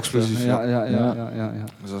explosieve sport. Explosief, ja.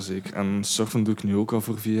 Dat is zeker. En surfen doe ik nu ook al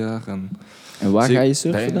voor 4 jaar. En waar ga je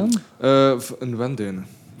surfen dan? In Wenduinen.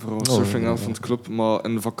 Vooral surfing aan van het club. Maar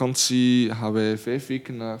in de vakantie gaan wij 5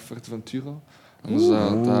 weken naar Fuerteventura. En dan is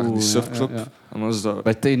dat daar die surfclub. Ja. En dan is dat...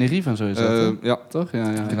 Bij Tenerife en zo is dat, ja. toch?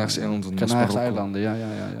 Ja. Canarische eilanden. Canarische eilanden, ja.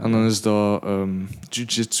 En dan is dat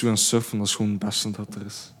jiu-jitsu en surfen, dat is gewoon het beste dat er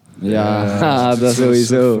is. Ja, dat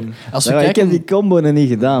sowieso. Als we Ik kijken... heb die combo nog niet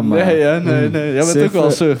gedaan, maar... Nee. Jij bent Surfen, ook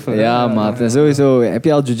wel surfen. Ja, maat. En sowieso, heb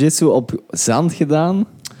je al jiu-jitsu op zand gedaan?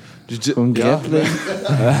 Gewoon grappling?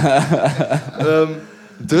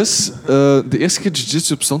 Dus de eerste keer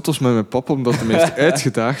jiu-jitsu op zand was met mijn papa, omdat hij mij heeft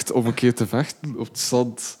uitgedaagd om een keer te vechten op het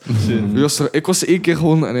zand. Ik was 1 keer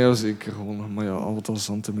gewonnen en hij was 1 keer gewonnen. Maar ja, al wat was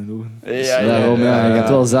zand in mijn ogen. Je gaat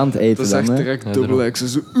wel zand eten. Dat is dan, echt hè? direct dubbel X.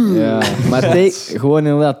 Zo, Ja. Maar gewoon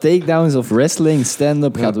inderdaad, takedowns of wrestling,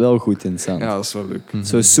 stand-up gaat wel goed in het zand. ja, dat is wel leuk.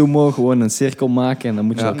 Zo sumo, gewoon een cirkel maken en dan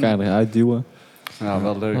moet je elkaar eruit duwen. Ja,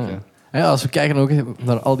 wel leuk, hè. Ja, als we kijken ook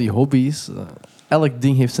naar al die hobby's, elk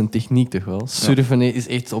ding heeft zijn techniek toch wel. Surfen is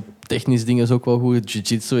echt op technisch dingen is ook wel goed.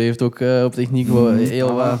 Jiu-jitsu heeft ook op techniek wel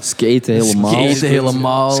heel wat. Skaten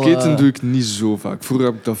helemaal. Skaten doe ik niet zo vaak. Vroeger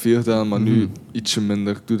heb ik dat veel gedaan, maar nu ietsje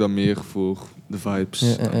minder. Ik doe dat meer voor de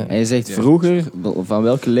vibes. En je zegt vroeger, van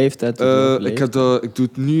welke leeftijd? tot welke leeftijd? Ik doe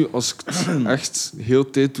het nu, als ik het echt heel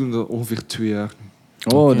tijd doe, dan ongeveer 2 jaar.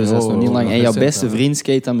 Oh, dus dat is nog niet lang. En jouw beste vriend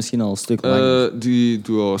skate dan misschien al een stuk langer? Die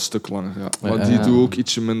doet al een stuk langer, ja. Maar die doet ook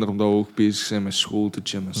ietsje minder, omdat we ook bezig zijn met school, de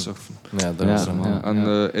gym en surfen. Ja, dat is normaal. En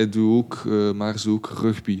hij doet ook, maar ze ook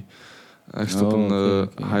rugby. Echt op een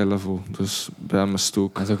high level. Dus bij hem is het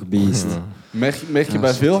ook. Hij is ook een beest. Merk je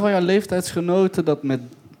bij veel van jouw leeftijdsgenoten dat met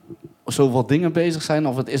zoveel dingen bezig zijn?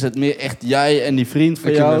 Of is het meer echt jij en die vriend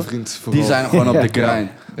van jou? Mijn vriend vooral. Die zijn gewoon op de grind.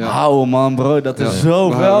 Ja. Hou man, bro, dat is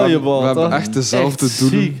zo valuable. We hebben toch? echt dezelfde Echt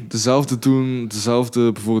doelen. ziek.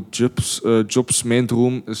 Dezelfde bijvoorbeeld jobs. Mijn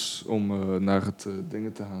droom is om naar het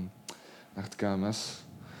dingen te gaan. Naar het KMS.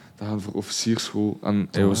 Te gaan voor officiersschool. En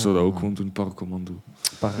hij zou dat ook gewoon doen, paracommando.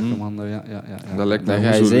 Paracommando, ja. Dat lijkt me Dat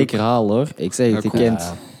ga je zeker halen hoor. Ik zeg het,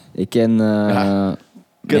 ik ken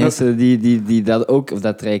mensen die dat ook, of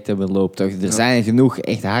dat traject hebben lopen. Toch? Er zijn genoeg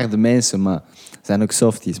echt harde mensen, maar er zijn ook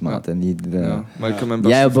softies, maat. En maar ik heb mijn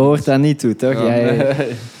jij beste behoort daar niet toe, toch? Ja.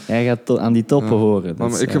 Jij gaat aan die toppen horen.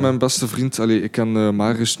 Dus, maar ik heb mijn beste vriend, ik ken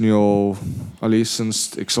Marius nu al sinds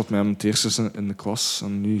ik zat met hem het eerste in de klas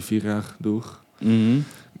en nu 4 jaar door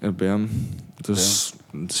bij hem. Dus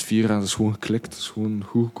het is 4 jaar, het is gewoon geklikt, het is gewoon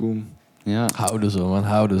goed gekomen. Ja. Houden zo,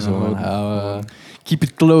 man. Keep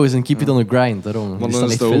it close en keep it on the grind. Daarom. Maar dan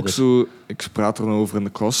is dat ook zo, ik praat er dan over in de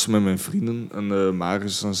klas met mijn vrienden en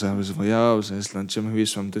Marius, dan zeggen we zo van ja, we zijn naar het gym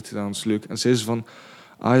geweest, we hebben dit gedaan, dat is leuk. En zij ze van,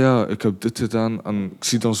 ik heb dit gedaan. En ik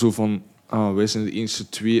zie dan zo van, wij zijn de enige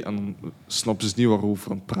 2 en dan snappen ze niet waarover we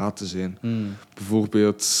aan het praten zijn.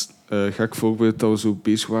 Bijvoorbeeld, gek voorbeeld, dat we zo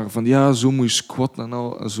bezig waren van ja, zo moet je squatten en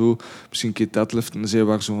al en zo, misschien een keer deadliften. En zij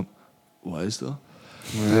waren zo van, wat is dat?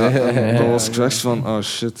 Dan was ik echt van,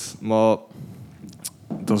 shit, maar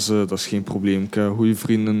dat is geen probleem. Ik heb goede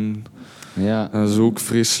vrienden. Ja. En dat is ook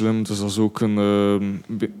vrij slim, dus dat is ook een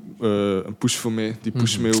push voor mij. Die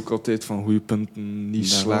pusht mij ook altijd van goede punten, niet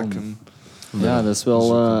slaken. Ja, dat is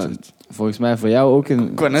wel volgens mij voor jou ook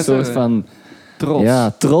een soort van trots.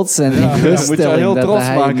 Ja, trots en geruststelling. moet je wel heel trots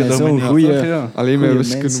maken, met zo'n Dominque. goede... Alleen mijn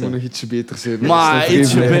wiskunde mensen. moet nog ietsje beter zijn. Maar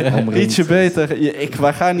omringd. ietsje beter.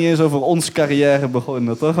 Wij gaan niet eens over onze carrière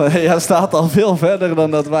begonnen, toch? Jij staat al veel verder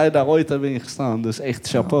dan dat wij daar ooit hebben in gestaan. Dus echt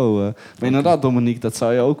chapeau. Maar inderdaad, Dominique, dat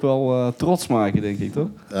zou je ook wel trots maken, denk ik, toch?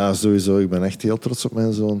 Ja, sowieso. Ik ben echt heel trots op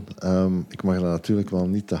mijn zoon. Ik mag dat natuurlijk wel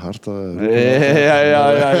niet te hard roepen.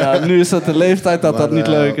 Ja. Nu is het de leeftijd dat niet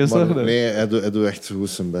leuk is, maar toch? Nee, hij doet echt goed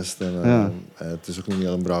zijn best. En, het is ook een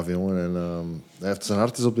heel brave jongen. En, hij heeft zijn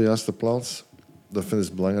hart is op de juiste plaats. Dat vind ik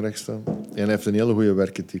het belangrijkste. En hij heeft een hele goede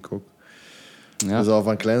werkethiek ook. Ja. Dus al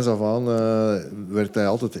van kleins af aan heeft hij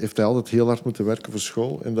altijd heel hard moeten werken voor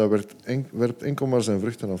school. En dat werpt enkel maar zijn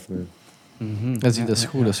vruchten af nu. Dat is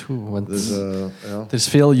goed. Want Dus, er is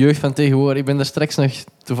veel jeugd van tegenwoordig. Ik ben daar straks nog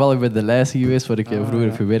toevallig bij de lijst geweest, waar ik vroeger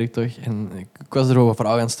heb gewerkt. Toch? En ik was er over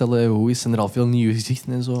vragen aan het stellen. Hoe is het? Er al veel nieuwe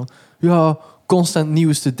gezichten en zo. Ja, constant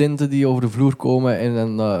nieuwe studenten die over de vloer komen en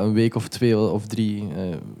dan een week of 2 of 3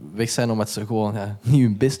 weg zijn omdat ze gewoon niet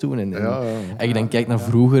hun best doen. En als je dan kijkt naar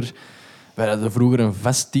vroeger... Wij hadden vroeger een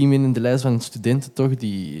vast team in de lijst van studenten, toch?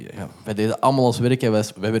 Wij deden allemaal ons werk. En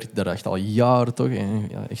wij werkten daar echt al jaren, toch? En,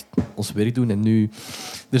 echt ons werk doen. En nu...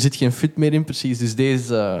 Er zit geen fit meer in, precies. Dus deze is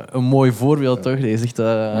een mooi voorbeeld, toch? Deze is echt...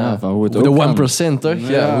 van hoe het de ook 1%, toch?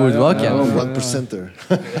 Ja, hoe het wel kan. 1%er.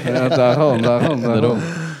 Ja, daarom.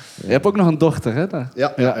 Je hebt ook nog een dochter, hè? Daar?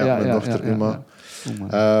 Ja, mijn dochter Uma.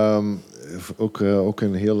 Ook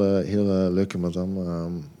een hele leuke madame.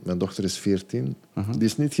 Mijn dochter is 14. Die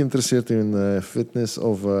is niet geïnteresseerd in fitness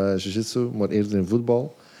of jiu-jitsu, maar eerder in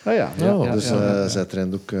voetbal. Zij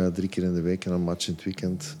traint ook 3 keer in de week en een match in het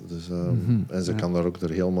weekend. Dus, en ze kan daar ook er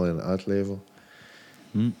helemaal in uitleven.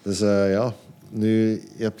 Dus nu,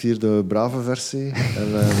 je hebt hier de brave versie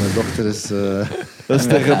en mijn dochter is... Dat is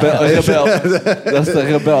de rebel. Dat is de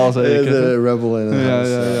rebel, zeker. De rebel in Ja.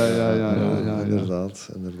 Inderdaad.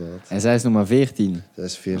 En zij is nog maar 14. Zij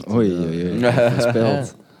is 14. Oei.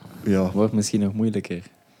 Gespeeld. Ja. Wordt misschien nog moeilijker.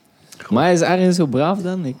 Maar is Arjen zo braaf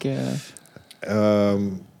dan?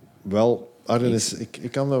 Wel, Arjen is...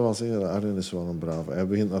 Ik kan dat wel zeggen, Arjen is wel een brave. Hij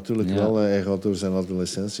begint natuurlijk wel... Hij gaat door zijn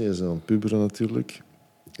adolescentie, hij is aan het puberen natuurlijk.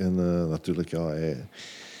 En natuurlijk, ja...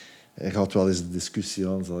 Hij gaat wel eens de discussie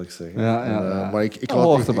aan, zal ik zeggen. Maar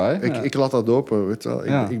ik laat dat open. Weet je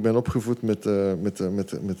wel. Ik ben opgevoed met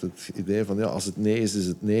het idee van als het nee is, is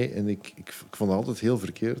het nee. En ik vond dat altijd heel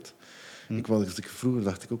verkeerd. Vroeger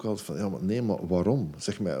dacht ik ook altijd van maar waarom?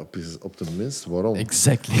 Zeg mij op de minst waarom.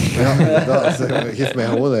 Exactly. Geef mij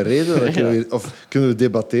gewoon een reden. Of kunnen we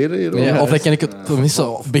debatteren hierover? Ja, of dan kan ik het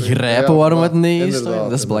tenminste begrijpen waarom het nee is.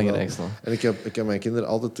 Dat is het belangrijkste. En ik heb mijn kinderen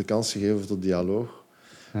altijd de kans gegeven tot dialoog.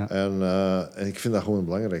 Ja. En ik vind dat gewoon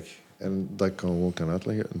belangrijk. En dat ik gewoon kan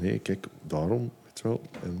uitleggen. Nee, kijk, daarom, weet je wel.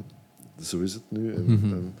 En zo is het nu.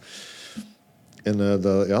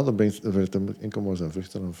 Dat brengt enkel maar zijn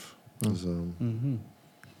vruchten af. Dus,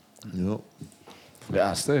 ja.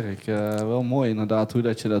 Ja, sterk. Wel mooi inderdaad hoe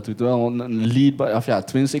dat je dat doet. Wel een lead,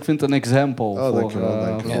 tenminste, ik vind het een example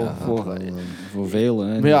voor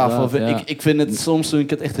velen. Ik vind het soms vind ik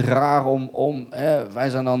het echt raar om wij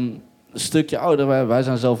zijn dan een stukje ouder. Wij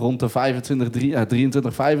zijn zelf rond de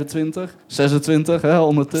 23, 25, 26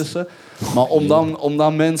 ondertussen. Maar om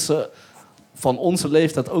dan mensen van onze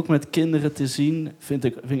leeftijd ook met kinderen te zien, vind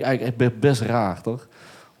ik eigenlijk echt best raar, toch?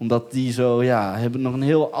 Omdat die zo, hebben nog een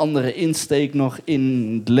heel andere insteek nog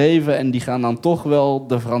in het leven. En die gaan dan toch wel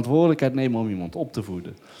de verantwoordelijkheid nemen om iemand op te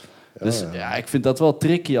voeden. Dus ik vind dat wel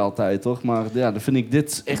tricky altijd, toch? Maar dan vind ik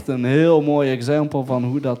dit echt een heel mooi exempel van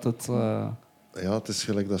hoe dat het... Ja, het is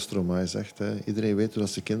gelijk dat Stromae zegt. Hè. Iedereen weet hoe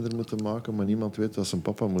ze kinderen moeten maken, maar niemand weet hoe ze een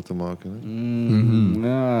papa moeten maken. Hè.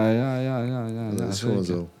 Ja. Dat is gewoon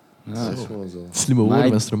zo. Ja. Dat is gewoon zo. Slimme woorden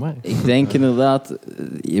met Stromae. Ik denk inderdaad,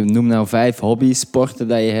 je noemt nou 5 hobby's, sporten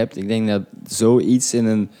dat je hebt. Ik denk dat zoiets in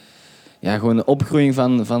een gewoon de opgroeiing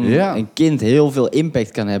van een kind heel veel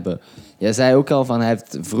impact kan hebben. Jij zei ook al van hij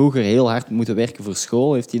heeft vroeger heel hard moeten werken voor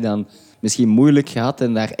school. Heeft hij dan misschien moeilijk gehad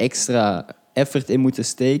en daar extra effort in moeten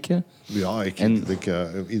steken? Ja, ik denk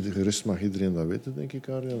gerust mag iedereen dat weten, denk ik,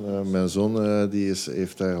 Arjen. Mijn zoon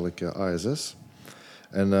heeft eigenlijk ASS.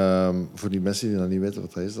 En voor die mensen die dat niet weten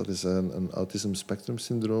wat dat is een autisme spectrum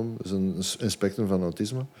syndroom. Dus een spectrum van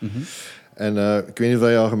autisme. Mm-hmm. En ik weet niet of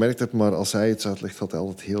je al gemerkt hebt, maar als hij iets uitlegt, gaat hij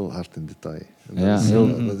altijd heel hard in detail.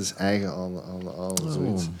 Dat is eigen aan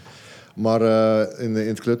zoiets. Maar in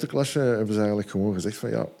het kleuterklasje hebben ze eigenlijk gewoon gezegd van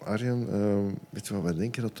Arjen, weet je wat, wij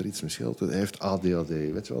denken dat er iets misscheelt. Hij heeft ADHD,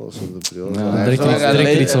 weet je wel. Dat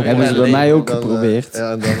Direct iets op. Hebben ze bij mij ook geprobeerd.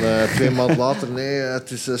 En dan 2 maanden later, nee,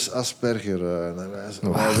 het is dus Asperger.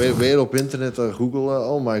 Weer op internet googelen,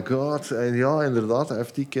 oh my god. En ja, inderdaad, hij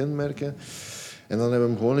heeft die kenmerken. En dan hebben we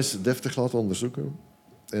hem gewoon eens deftig laten onderzoeken.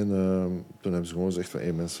 En toen hebben ze gewoon gezegd van,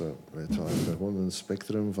 mensen, weet je wel, ik ben gewoon een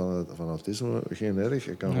spectrum van autisme, geen erg,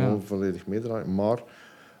 ik kan gewoon volledig meedraaien, maar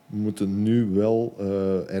we moeten nu wel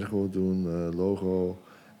ergo doen, logo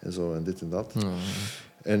en zo en dit en dat.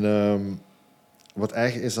 En wat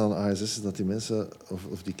eigenlijk is aan ASS is dat die mensen,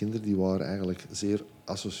 of die kinderen, die waren eigenlijk zeer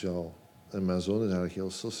asociaal. En mijn zoon is eigenlijk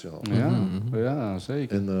heel sociaal. Ja,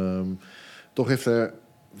 zeker. En toch heeft hij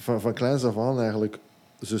van kleins af aan eigenlijk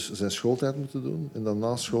dus zijn schooltijd moeten doen. En dan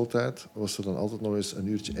na schooltijd was er dan altijd nog eens een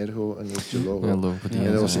uurtje ergo en een uurtje logo. En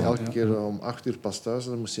dan was hij elke keer om 8 uur pas thuis en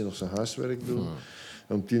dan moest hij nog zijn huiswerk doen.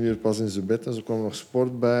 Om 10 uur pas in zijn bed en zo kwam nog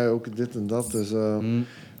sport bij, ook dit en dat. Dus,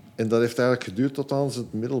 en dat heeft eigenlijk geduurd tot aan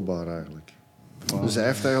het middelbaar eigenlijk. Wow. Dus hij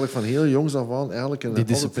heeft eigenlijk van heel jongs af aan eigenlijk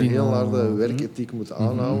een heel harde werkethiek moeten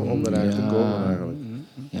aanhouden om er eigenlijk te komen eigenlijk.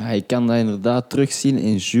 Ja, ik kan dat inderdaad terugzien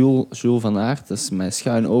in Jules van Aert. Dat is mijn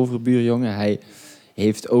schuin overbuurjongen. Hij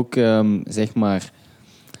heeft ook zeg maar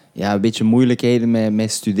een beetje moeilijkheden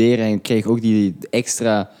met studeren en kreeg ook die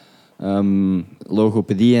extra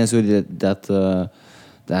logopedie en zo dat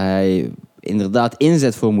hij inderdaad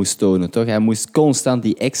inzet voor moest tonen, toch? Hij moest constant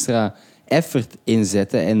die extra effort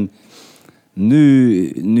inzetten en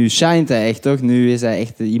nu shined hij echt, toch? Nu is hij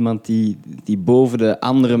echt iemand die boven de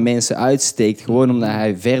andere mensen uitsteekt, gewoon omdat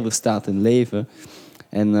hij verder staat in het leven.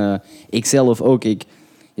 En ik zelf ook.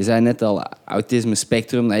 Je zei net al, autisme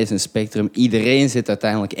spectrum, dat is een spectrum. Iedereen zit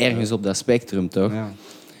uiteindelijk ergens op dat spectrum, toch? Ja.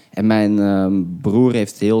 En mijn broer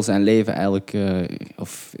heeft heel zijn leven eigenlijk,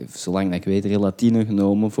 of zolang dat ik weet, relatine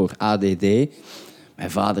genomen voor ADD.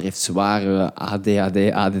 Mijn vader heeft zware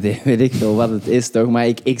ADD, weet ik veel wat het is, toch? Maar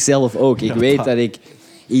ik zelf ook. Ik weet dat ik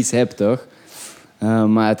iets heb, toch?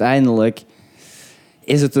 Maar uiteindelijk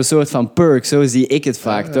is het een soort van perk, zo zie ik het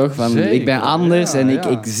vaak, toch? Van, ik ben anders en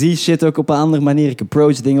ik zie shit ook op een andere manier. Ik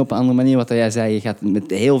approach dingen op een andere manier. Wat jij zei, je gaat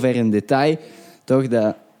met heel ver in detail, toch?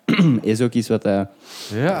 is ook iets wat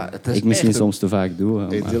Ja, het is ik misschien echt soms te vaak doe.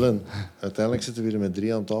 Hey maar- Dylan, uiteindelijk zitten we hier met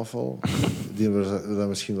 3 aan tafel, die er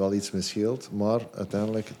misschien wel iets mee scheelt, maar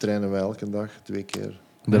uiteindelijk trainen wij elke dag 2 keer.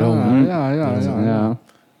 Daarom. Ja.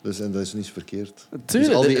 Dus, en dat is niets verkeerd.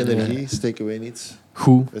 Tuurlijk. Dus al die energie steken wij niet.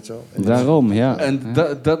 Goed. Weet je wel? En Daarom, ja. En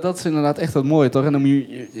dat is inderdaad echt het mooie, toch? En dan moet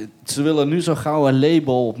ze willen nu zo gauw een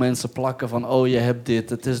label op mensen plakken van... oh, je hebt dit,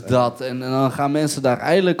 het is dat. En dan gaan mensen daar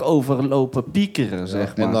eigenlijk over lopen piekeren,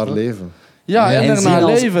 zeg maar. En naar leven. Ja, en zien daarna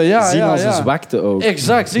als- leven. Ja, zien ja, als ja. een zwakte ook.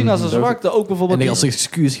 Exact, zien als een zwakte. Ook bijvoorbeeld En die, als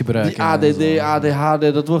excuus gebruiken. die ADD,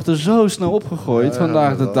 ADHD, dat wordt er zo snel opgegooid Ja,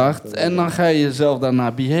 vandaag de inderdaad. dag. En dan ga je jezelf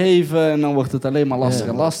daarna behaven en dan wordt het alleen maar lastiger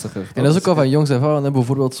en Ja. lastiger. En dat is ook al van jongs af aan. Hè.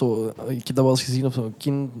 Bijvoorbeeld zo, ik heb dat wel eens gezien op zo'n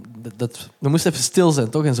kind. We moesten even stil zijn,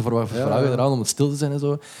 toch? En ze vragen ja. eraan om het stil te zijn en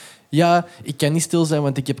zo. Ja, ik kan niet stil zijn,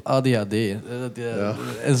 want ik heb ADHD. Ja.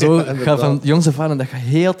 En zo Ja, gaat van jongs af aan en dat gaat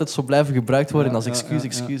heel de tijd zo blijven gebruikt worden als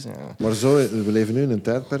excuus. Ja. Maar zo, we leven nu in een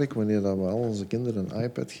tijdperk wanneer dat we al onze kinderen een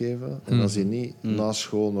iPad geven. En als die niet na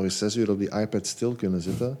school nog eens 6 uur op die iPad stil kunnen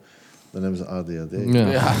zitten, dan hebben ze ADHD.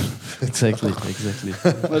 Ja, exactly.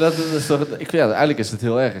 Maar dat is toch... eigenlijk is het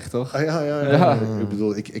heel erg, toch? Ja. Ik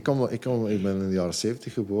bedoel, ik ben in de jaren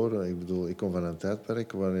 70 geboren. Ik bedoel, ik kom van een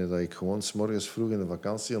tijdperk wanneer dat ik gewoon 's morgens vroeg in de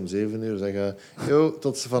vakantie om 7 uur zeg... Yo,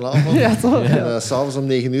 tot vanavond. Ja, toch? En 's avonds om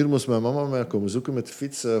 9 uur moest mijn mama mij komen zoeken met de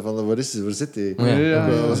fiets. Van, waar is die? Waar zit die?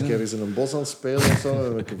 Was ik ergens in een bos aan het spelen of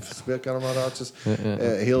zo, met speelkameraadjes.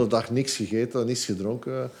 De hele dag niks gegeten, niks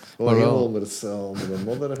gedronken. Gewoon Maar wel. heel onder de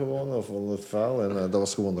modder gewoon, of onder het vuil. En dat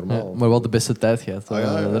was gewoon normaal. Maar wel de beste tijd gehad.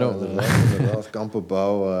 Ja, Daarom. inderdaad. Kampen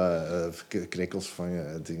bouwen, krekkels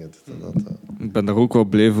vangen, dingen. Dit en dat. Ik ben daar ook wel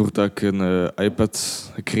blij voor dat ik een iPad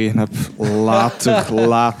gekregen heb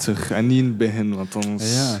later. En niet in het begin, want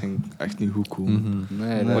anders ging het echt niet goed komen.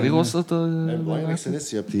 Nee, Wanneer was dat? En het belangrijkste is,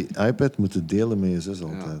 je hebt die iPad moeten delen met je zus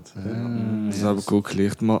altijd. Dus dat heb ik ook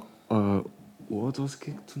geleerd. Maar hoe oud was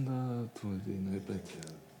ik toen we die iPad...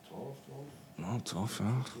 12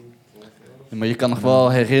 jaar. Ja, maar je kan nog wel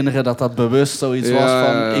herinneren dat dat bewust zoiets was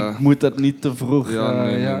van... ik moet dat niet te vroeg... Ja,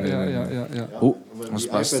 nee. ja. Maar Als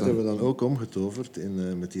die beste. iPad hebben we dan ook omgetoverd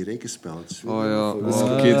met die rekenspelletjes. Oh ja,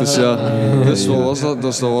 oké, dus ja. Dus wat was dat?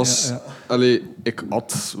 Dus dat was... Allee, ik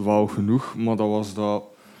at wel genoeg, maar dat was dat...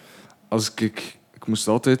 Als ik moest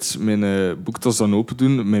altijd mijn boektas dan open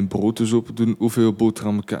doen, mijn brood dus open doen. Hoeveel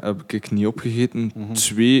boterhammen heb ik niet opgegeten?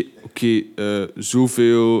 2,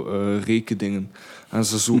 zoveel rekendingen. En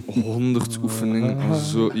zo 100 oefeningen. En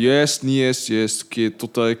zo, juist, niet juist. Oké,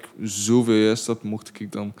 totdat ik zoveel juist had, mocht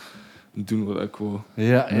ik dan doen wat ik wou.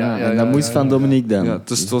 en dat moest van Dominique dan. Ja,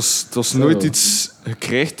 dus het was nooit iets... Je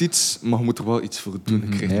krijgt iets, maar je moet er wel iets voor doen.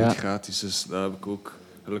 Je krijgt niet gratis, dus dat heb ik ook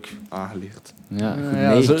gelukkig aangeleerd. Ja, goed Ja,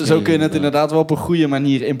 meegekregen, zo kun je het inderdaad wel op een goede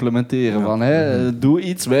manier implementeren. Ja. Van, doe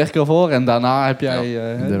iets, werk ervoor en daarna heb jij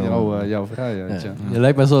Daarom. jouw vrijheid. Ja. Je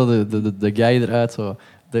lijkt me zo de guy eruit. Zo.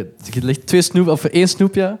 Je legt 2 snoepjes, of 1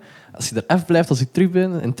 snoepje. Als je er blijft als ik terug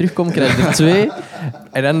ben en terugkom, krijg je er 2.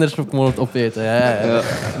 En anders moet ik gewoon het opeten. Ja.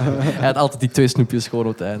 Hij had altijd die 2 snoepjes gewoon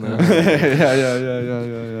op het einde.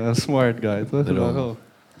 Ja. Smart guy, toch? Daarom. Waarom?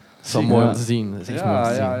 Dat is wel mooi om te zien. Dat is echt mooi om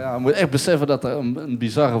te zien. Je moet echt beseffen dat er een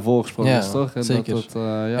bizarre voorsprong Ja, is, toch? En zeker.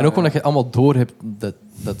 En ook omdat je allemaal doorhebt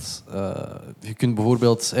dat je kunt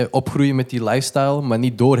bijvoorbeeld opgroeien met die lifestyle, maar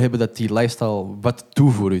niet doorhebben dat die lifestyle wat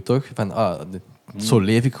doet voor je, toch? Van, zo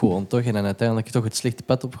leef ik gewoon, toch? En dan uiteindelijk toch het slechte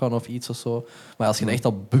pad opgaan of iets of zo. Maar als je dat echt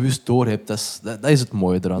al bewust doorhebt, dat is het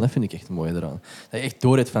mooie eraan. Dat vind ik echt het mooie eraan. Dat je echt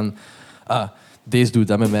doorhebt van... deze doet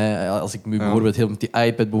dat met mij. Als ik nu bijvoorbeeld heel met die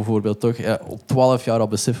iPad bijvoorbeeld toch op 12 jaar al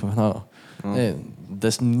besef van...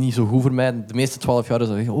 dat is niet zo goed voor mij. De meeste 12 jaar is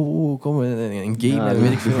dan kom, een game en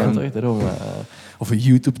weet ik veel. Toch? Daarom, of een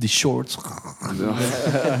YouTube, die shorts.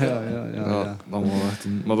 Ja, dat wel echt.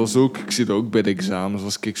 Maar dat is ook, ik zie dat ook bij de examens.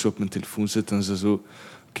 Als ik zo op mijn telefoon zit en ze zo...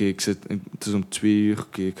 Oké, het is om 2 uur.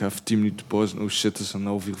 Oké, ik ga even 10 minuten pauze. Oh shit, het is een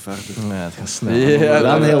half uur verder. Ja, het gaat snel. Ja,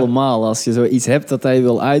 dan helemaal. Als je zoiets hebt dat je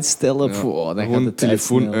wil uitstellen, dan Gewoon gaat de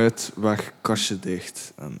telefoon tijd uit, weg, kastje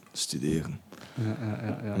dicht en studeren.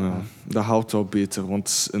 Ja, dat helpt wel beter.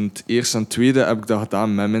 Want in het eerste en tweede heb ik dat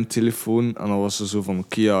gedaan met mijn telefoon. En dan was ze zo van,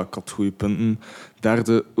 oké, ik had goede punten.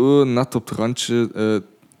 Derde, net op het randje.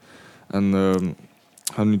 En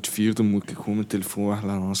nu het vierde moet ik gewoon mijn telefoon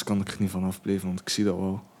wegleggen. Anders kan ik er niet van afblijven. Want ik zie dat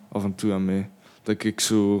wel af en toe aan mij. Dat ik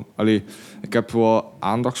zo... ik heb wel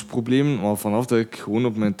aandachtsproblemen. Maar vanaf dat ik gewoon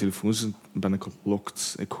op mijn telefoon zit, ben ik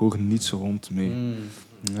ontlokt. Ik hoor niets rond mee.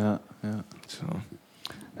 Ja. Zo.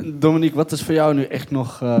 Dominique, wat is voor jou nu echt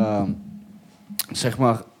nog zeg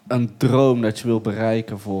maar een droom dat je wil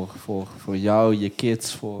bereiken voor jou, je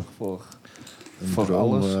kids, voor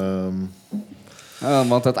droom, alles?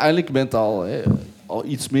 Want uiteindelijk bent al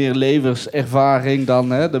iets meer levenservaring dan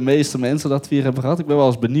de meeste mensen dat we hier hebben gehad. Ik ben wel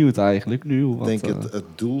eens benieuwd eigenlijk nu. Ik denk het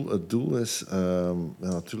doel is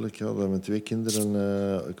natuurlijk dat mijn 2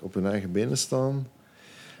 kinderen op hun eigen benen staan.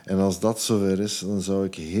 En als dat zover is, dan zou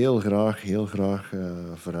ik heel graag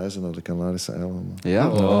verhuizen naar de Canarische eilanden.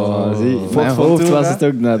 Ja? Zie, mijn hoofd was het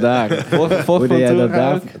ook naar daar. Hoe deed jij dat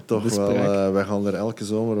daar? Toch wel, wij gaan er elke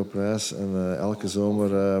zomer op reis. En elke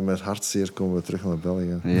zomer met hartzeer komen we terug naar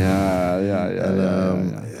België. Ja.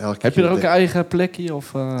 Heb je er ook een eigen plekje?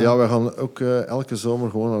 Of, Ja, wij gaan ook elke zomer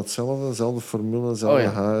gewoon naar hetzelfde formule, hetzelfde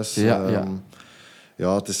huis.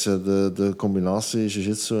 Ja, het is de combinatie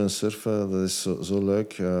jiu-jitsu en surfen, dat is zo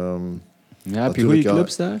leuk. Heb je goede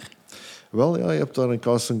clubs daar? Wel, ja, je hebt daar een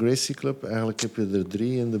Carlson Gracie club. Eigenlijk heb je er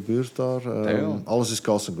 3 in de buurt daar. Alles is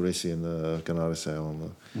Carlson Gracie in de Canarische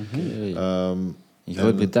eilanden. In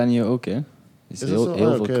Groot-Brittannië ook, hè? Is heel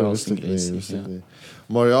veel Carlson Gracie.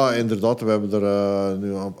 Maar ja, inderdaad, we hebben er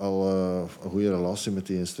nu al een goede relatie met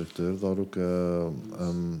die instructeur daar ook,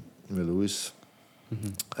 met Louis.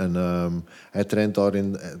 En hij traint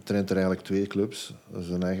er eigenlijk 2 clubs. Dat is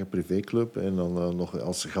een eigen privéclub en dan nog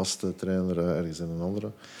als gasttrainer ergens in een andere.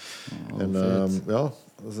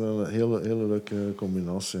 Dat is een hele leuke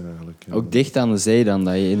combinatie eigenlijk. Ook dicht aan de zee dan,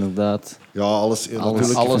 dat je inderdaad... Ja, alles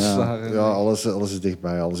is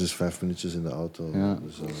dichtbij. Alles is 5 minuutjes in de auto. Ja.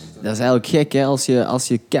 Dus, dat is eigenlijk gek, hè? Als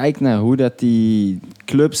je kijkt naar hoe dat die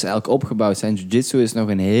clubs eigenlijk opgebouwd zijn. Jiu-jitsu is nog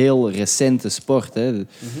een heel recente sport, hè?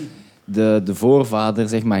 De voorvader,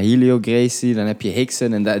 zeg maar, Helio Gracie, dan heb je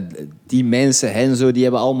Hickson en die mensen, Henzo, die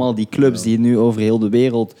hebben allemaal die clubs die nu over heel de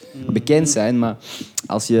wereld bekend zijn. Maar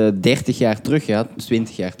als je 30 jaar terug gaat,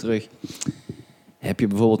 20 jaar terug, heb je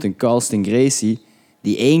bijvoorbeeld een Carlson Gracie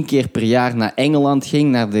die 1 keer per jaar naar Engeland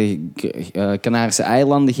ging, naar de Canarische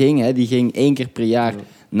eilanden ging. Hè. Die ging 1 keer per jaar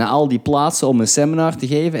naar al die plaatsen om een seminar te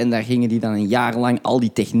geven en daar gingen die dan een jaar lang al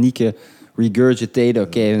die technieken regurgitaten.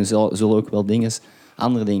 Oké, we zullen ook wel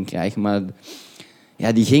andere dingen krijgen. Maar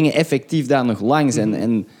ja, die gingen effectief daar nog langs.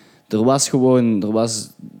 En er was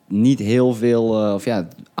niet heel veel...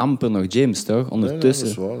 amper nog gyms, toch? Ondertussen,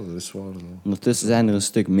 nee, dat is waar. Ondertussen zijn er een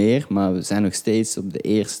stuk meer. Maar we zijn nog steeds op de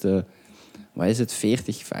eerste... Wat is het?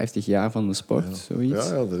 40, 50 jaar van de sport? Zoiets?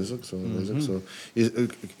 Ja, dat is ook zo. Dat is ook zo.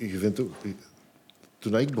 Je vindt ook...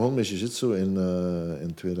 Toen ik begon met jiu-jitsu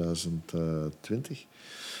in 2020...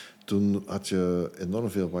 Toen had je enorm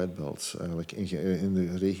veel white belts eigenlijk in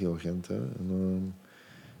de regio Gent. Hè. En,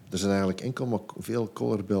 er zijn eigenlijk enkel maar veel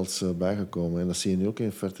color belts bijgekomen. En dat zie je nu ook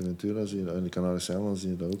in Fuerteventura, in de Canarische eilanden zie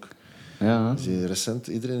je dat ook. Ja. Zie je recent,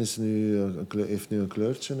 iedereen is heeft nu een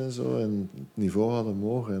kleurtje en zo. En het niveau gaat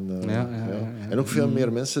omhoog. En ook veel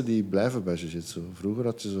meer mensen die blijven bij jiu-jitsu. Vroeger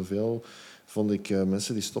had je zoveel, vond ik,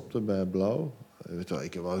 mensen die stopten bij blauw. Weet je,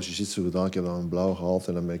 ik heb wel jiu-jitsu gedaan, ik heb dan een blauw gehaald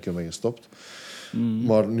en dan ben ik ermee gestopt.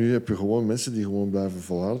 Maar nu heb je gewoon mensen die gewoon blijven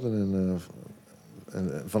volharden.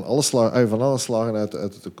 En van alle slagen uit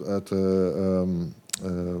de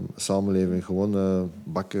samenleving. Gewoon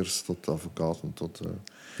bakkers tot advocaten.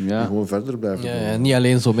 Die gewoon verder blijven doen. Ja, niet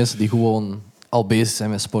alleen zo mensen die gewoon al bezig zijn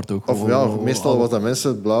met sport. Ook meestal wat dat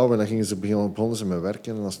mensen het blauw en dan begonnen ze met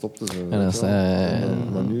werken en dan stopten ze.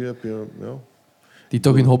 Maar nu heb je... Ja. Die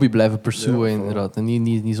toch hun hobby blijven pursuen, inderdaad. En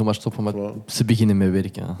niet zomaar stoppen, maar ze beginnen met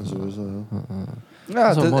werken. Sowieso,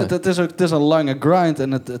 het is een lange grind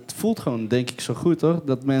en het voelt gewoon, denk ik, zo goed, hoor.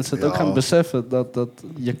 Dat mensen het ook gaan beseffen. Dat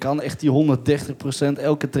je kan echt die 130%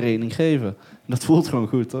 elke training geven. Dat voelt gewoon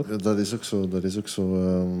goed, hoor. Ja, dat is ook zo.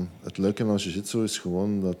 Het leuke aan jiu-jitsu is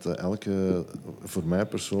gewoon dat voor mij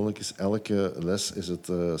persoonlijk is elke les is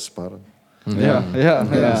het sparren. Ja.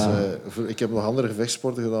 Dus, ik heb nog andere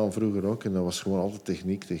gevechtsporten gedaan vroeger ook. En dat was gewoon altijd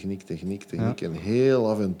techniek. Ja. En heel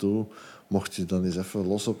af en toe mocht je dan eens even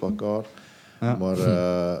los op elkaar. Ja.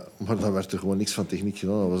 Maar dan werd er gewoon niks van techniek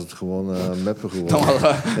gedaan. Dan was het gewoon meppen gewoon.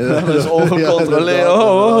 Dat is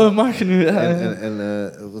ongecontroleerd. Mag je nu? En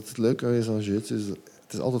wat het leuke is aan jiu-jitsu is,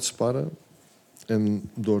 het is altijd sparren. En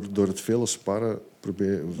door het vele sparren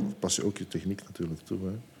pas je ook je techniek natuurlijk toe.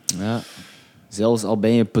 Hè. Ja. Zelfs al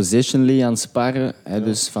ben je positionally aan het sparren, hè,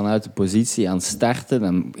 dus vanuit de positie aan het starten,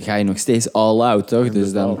 dan ga je nog steeds all out, toch?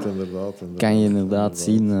 Inderdaad, dus dan kan je inderdaad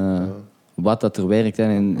zien wat dat er werkt.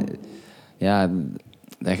 En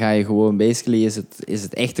dan ga je gewoon, basically is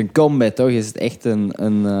het echt een combat, toch? Is het echt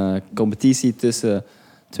een competitie tussen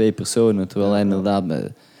 2 personen. Terwijl inderdaad,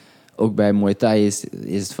 ook bij Muay Thai is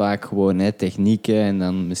het vaak gewoon technieken en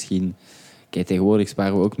dan misschien... Kijk, tegenwoordig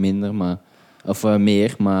sparen we ook minder,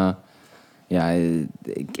 meer, maar... Ja,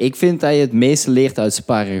 ik vind dat je het meeste leert uit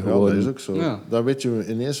sparren. Gewoon. Ja, dat is ook zo. Ja. Dan weet je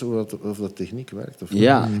ineens of dat techniek werkt. Of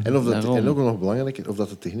ja, en ook nog belangrijk, of dat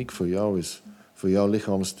de techniek voor jou is. Voor jouw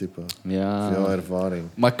lichaamstype. Voor jouw ervaring.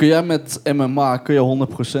 Maar kun jij met MMA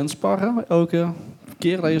 100% sparren elke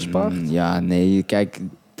keer dat je spart? Ja, nee. Kijk,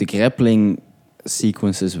 de grappling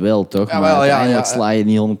sequences wel, toch? Ja, maar wel, uiteindelijk sla je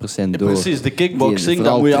niet 100% door. Precies, de kickboxing, Die-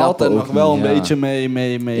 daar moet je vooral altijd nog trappen wel ook een niet, beetje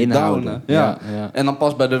mee Inhouden. downen. Ja. En dan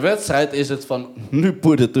pas bij de wedstrijd is het van, nu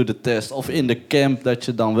put it to the test. Of in de camp dat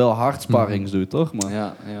je dan wel hardsparrings doet, toch? Maar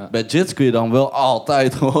Ja. bij jits kun je dan wel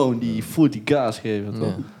altijd gewoon die voet die kaas geven,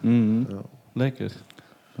 toch? Mhm. Lekker.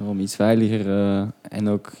 Daarom iets veiliger. En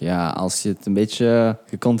ook, als je het een beetje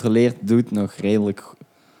gecontroleerd doet, nog redelijk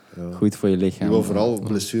goed voor je lichaam. Je wil vooral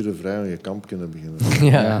blessurevrij aan je kamp kunnen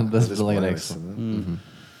beginnen. Ja, dat is het belangrijkste. Hè.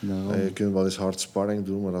 Daarom. Je kunt wel eens hard sparring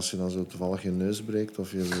doen, maar als je dan zo toevallig je neus breekt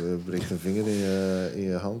of je breekt een vinger in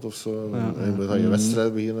je hand of zo, en je moet aan je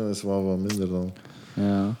wedstrijd beginnen, dat is wel wat minder dan.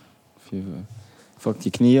 Ja. Of je fokt je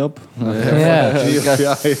knie op.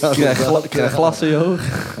 Krijg glas in je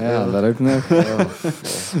oog. Ja, dat ook nog.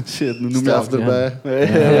 Shit, noem je Staf af. erbij. Die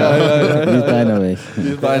is bijna weg.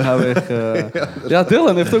 Die is bijna weg. Ja,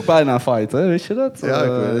 Dylan heeft ook bijna een fight, hè? Weet je dat? Ja, ik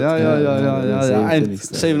weet het. Ja. Eind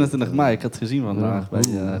 27e. 27 mei, ik had het gezien vandaag bij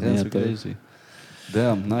Renzo toch. Crazy.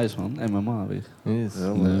 Damn, nice man. MMA weer. Yes.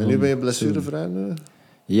 Ja, man. En nu ben je blessurevrij nu?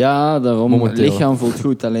 Ja, daarom. Momenteel. Het lichaam voelt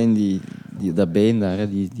goed, alleen dat been daar, hè,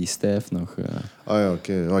 die stijf nog. Ah ja,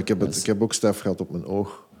 oké. Ja, ik heb ook stijf gehad op mijn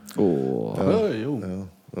oog. Oh. Ja. Oh, joh. Ja,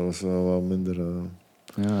 dat was wel wat minder...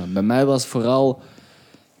 Ja, bij mij was vooral...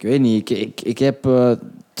 Ik weet niet, ik heb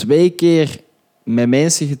 2 keer met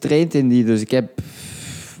mensen getraind in die... Dus ik heb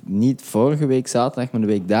niet vorige week zaterdag, maar de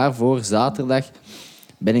week daarvoor, zaterdag,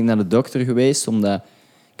 ben ik naar de dokter geweest, omdat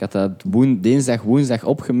ik had dat dinsdag, woensdag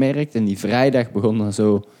opgemerkt en die vrijdag begon dan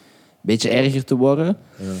zo een beetje erger te worden.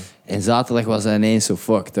 Ja. En zaterdag was dat ineens zo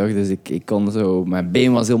fuck, toch? Dus ik kon zo... Mijn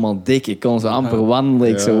been was helemaal dik, ik kon zo amper wandelen.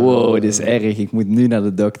 Ik zo, wow, dit is erg, ik moet nu naar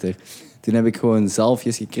de dokter. Toen heb ik gewoon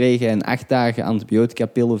zalfjes gekregen en 8 dagen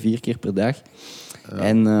antibiotica-pillen 4 keer per dag. Ja.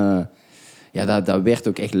 En dat werd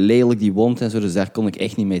ook echt lelijk, die wond en zo. Dus daar kon ik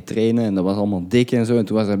echt niet mee trainen. En dat was allemaal dik en zo. En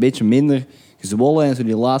toen was dat een beetje minder gezwollen. En zo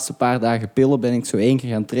die laatste paar dagen pillen ben ik zo 1 keer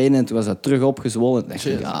gaan trainen. En toen was dat terug opgezwollen. En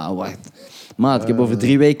toen dacht ik, wacht. Maat, ik heb over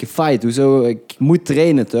 3 weken fight. Hoezo? Ik moet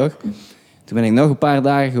trainen, toch? Toen ben ik nog een paar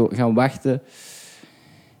dagen gaan wachten.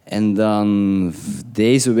 En dan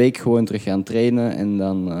deze week gewoon terug gaan trainen. En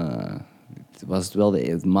dan was het wel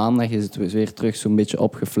maandag is het weer terug zo'n beetje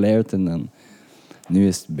opgeflared. En dan nu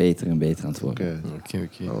is het beter en beter aan het worden. Oké.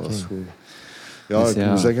 Dat was goed. Ja, Dus ik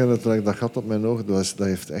moet zeggen, dat gat op mijn oog, dat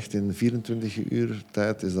heeft echt in 24 uur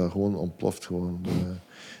tijd is dat gewoon ontploft. Gewoon.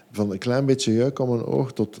 Van een klein beetje jeuk aan mijn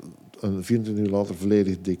oog tot 24 uur later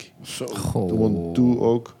volledig dik. Gewoon toe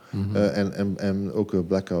ook. En ook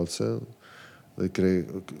blackouts. Hè. Ik kreeg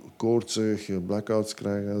koortsig, blackouts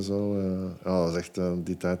krijgen en zo. Dat is echt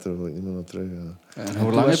die tijd wil ik niet meer naar terug. En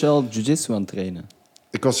hoe lang was je al jiu-jitsu aan het trainen?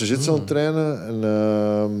 Ik was jiu-jitsu aan het trainen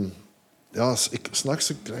en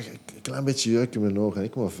s'nachts krijg ik een klein beetje jeuk in mijn ogen. En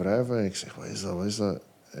ik moet wrijven en ik zeg, wat is dat?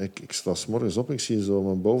 Ik sta 's morgens op en ik zie zo,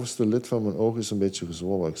 mijn bovenste lid van mijn oog is een beetje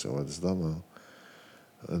gezwollen. Ik zeg, wat is dat nou?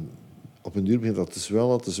 En op een duur begint dat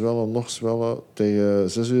te zwellen, nog zwellen. Tegen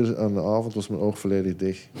 6 uur aan de avond was mijn oog volledig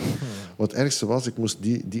dicht. Wat het ergste was, ik moest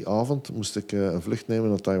die avond een vlucht nemen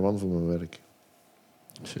naar Taiwan voor mijn werk.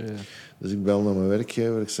 Shit. Dus ik bel naar mijn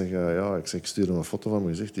werkgever. Ik zeg, ik stuur hem een foto van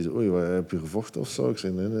mijn gezicht. Die zegt, oei, heb je gevochten of zo? Ik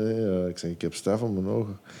zeg, nee. Ik zeg, ik heb stijf aan mijn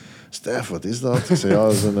ogen. Stijf, wat is dat? Ik zeg,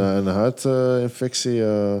 dat is een huidinfectie.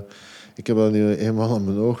 Ik heb dat nu eenmaal aan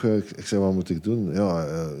mijn ogen. Ik zeg, wat moet ik doen?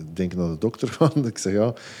 Ik denk naar de dokter gaan. Ik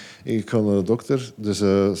zeg, ik ga naar de dokter. Dus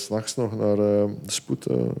 's nachts nog naar de spoed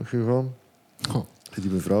gegaan.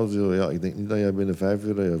 Die mevrouw zei, ik denk niet dat jij binnen 5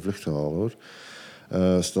 uur je vlucht gaat halen, hoor.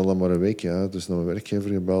 Stel dat maar een weekje uit. Dus naar mijn werkgever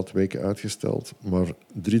gebeld, weken uitgesteld. Maar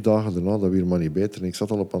 3 dagen daarna, dat weer maar niet beter. En ik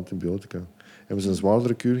zat al op antibiotica. Hebben ze een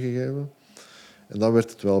zwaardere kuur gegeven. En dan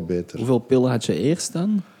werd het wel beter. Hoeveel pillen had je eerst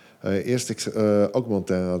dan? Eerst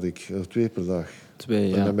Augmentin had ik, 2 per dag. 2,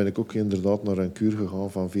 ja. En dan ben ik ook inderdaad naar een kuur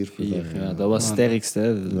gegaan van 4 per 4, dag. ja. Dat was het sterkst, hè.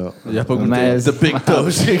 Ja. Je hebt ook Bij mij meteen is- de big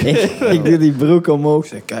toes. ik doe die broek omhoog.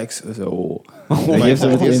 Zeg, kijk, zo. Maar geeft er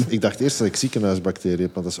meteen. ik dacht eerst dat ik ziekenhuisbacteriën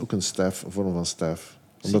heb, want dat is ook een vorm van stijf.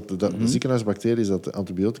 Omdat de ziekenhuisbacterie is dat de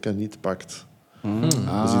antibiotica niet pakt.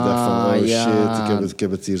 Dus ik dacht van, shit, ik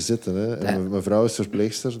heb het hier zitten. Hè. En mijn vrouw is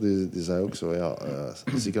verpleegster, die zei ook zo,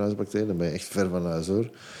 ziekenhuisbacteriën, dan ben je echt ver van huis, hoor.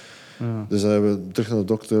 Ja. Dus dan hebben we terug naar de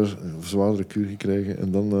dokter, een zwaardere kuur gekregen.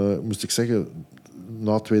 En dan moest ik zeggen,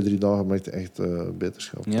 na 2-3 dagen merkte ik echt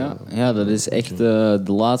beterschap. Ja, dat is echt de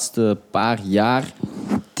laatste paar jaar,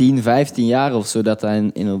 10, 15 jaar of zo, dat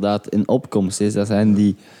inderdaad in opkomst is. Dat zijn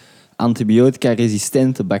die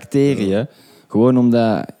antibiotica-resistente bacteriën, Gewoon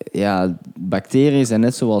omdat bacteriën zijn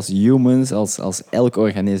net zoals humans, als elk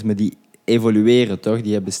organisme. Die evolueren toch?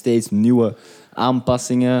 Die hebben steeds nieuwe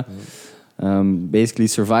aanpassingen. Basically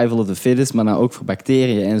survival of the fittest, maar nou ook voor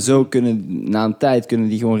bacteriën. En zo na een tijd kunnen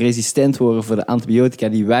die gewoon resistent worden voor de antibiotica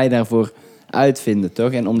die wij daarvoor uitvinden,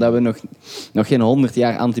 toch? En omdat we nog geen 100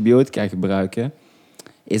 jaar antibiotica gebruiken,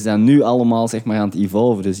 is dat nu allemaal zeg maar aan het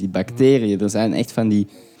evolven. Dus die bacteriën, er zijn echt van die...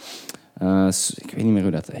 ik weet niet meer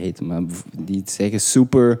hoe dat heet, maar die zeggen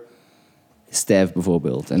super stijf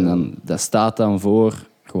bijvoorbeeld. En dan, dat staat dan voor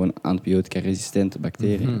gewoon antibiotica-resistente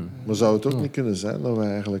bacteriën. Maar zou het ook niet kunnen zijn dat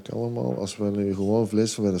wij eigenlijk allemaal, als we nu gewoon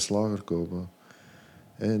vlees van bij de slager kopen,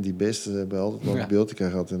 die beesten hebben altijd antibiotica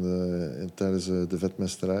gehad tijdens de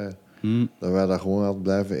vetmesterijen. Dat wij dat gewoon altijd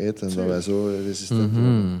blijven eten en dat wij zo resistent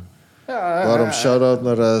worden. Waarom shout-out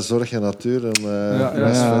naar Zorg en Natuur om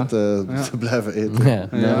grassvet te blijven eten.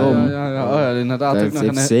 Ja, inderdaad. Dat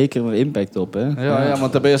heeft zeker een impact op, hè? Ja,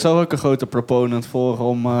 want daar ben je zelf ook een grote proponent voor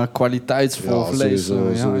om kwaliteitsvol vlees...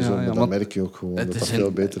 Sowieso. Maar dat merk je ook gewoon, dat dat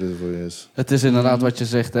veel beter voor je is. Het is inderdaad wat je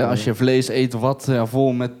zegt, hè, als je vlees eet wat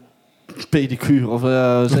vol met pedicure, of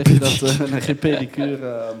zeg je dat? Geen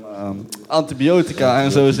pedicure, antibiotica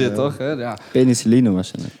en zo zit, toch? Hè? Ja. Penicilline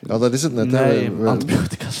waarschijnlijk. Ja, dat is het net. Nee,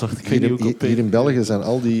 antibiotica soort. Ik weet niet hoe hier in België zijn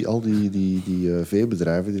al die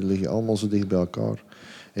veebedrijven, die liggen allemaal zo dicht bij elkaar.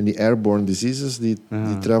 En die airborne diseases, die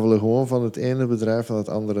travelen gewoon van het ene bedrijf naar het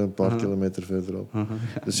andere een paar kilometer verderop.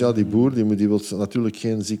 Dus ja, die boer die wil natuurlijk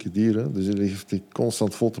geen zieke dieren. Dus die ligt die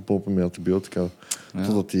constant vol te pompen met antibiotica.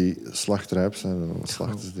 Totdat die slachtrijp zijn en dan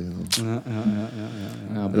slachten ze die.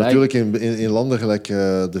 Natuurlijk in landen gelijk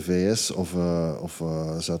de VS of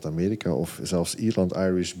Zuid-Amerika of zelfs Ierland,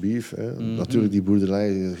 Irish beef. Natuurlijk die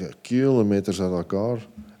boerderijen kilometers uit elkaar.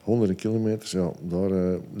 Honderden kilometers, daar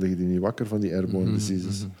liggen die niet wakker van die airborne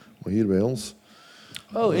diseases. Maar hier bij ons...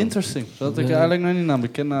 Oh, interesting. Daar had ik eigenlijk nog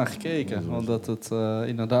niet naar gekeken. Want dat het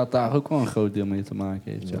inderdaad daar ook wel een groot deel mee te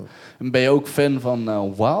maken heeft. Ja. En ben je ook fan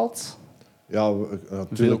van wild? Ja,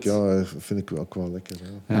 natuurlijk. Ja, vind ik ook wel lekker.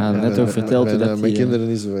 Ja, net ook verteld u dat mijn kinderen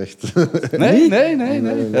niet zo echt. Nee.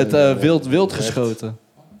 Het wild geschoten.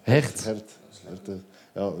 Hert.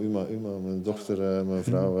 Ja, mijn dochter, mijn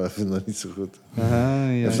vrouw vinden dat niet zo goed.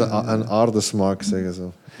 Heeft heeft een aardesmaak, zeggen ze.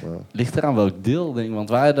 Ja. Ligt eraan welk deel, denk ik. Want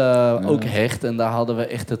wij hadden ook hecht en daar hadden we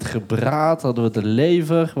echt het gebraad, hadden we de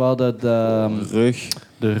lever, we hadden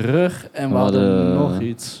de rug en we hadden nog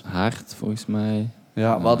iets. Hart, volgens mij.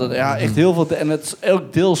 Ja, we hadden echt heel veel. En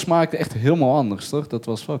elk deel smaakte echt helemaal anders, toch? Dat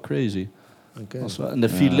was wel crazy. En de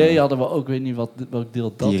filet hadden we ook, weet niet welk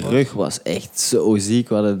deel dat was. Die rug was echt zo ziek.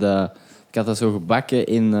 We hadden dat... Ik had dat zo gebakken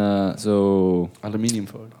in zo...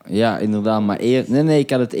 Aluminiumfolie. Ja, inderdaad. Maar ik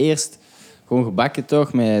had het eerst gewoon gebakken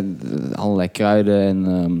toch, met allerlei kruiden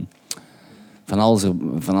en van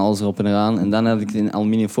alles erop en eraan. En dan had ik het in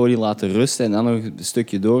aluminiumfolie laten rusten en dan nog een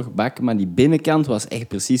stukje doorgebakken. Maar die binnenkant was echt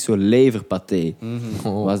precies zo leverpaté.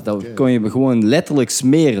 Dat kon je gewoon letterlijk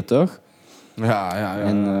smeren, toch? Ja.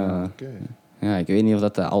 En, ik weet niet of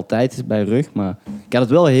dat altijd is bij rug, maar ik had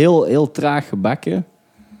het wel heel, heel traag gebakken.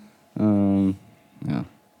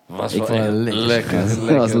 Was wel lekker.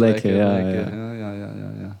 Dat was lekker, ja.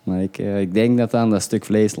 Maar ik denk dat aan dat stuk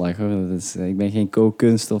vlees lag, hoor. Dus, ik ben geen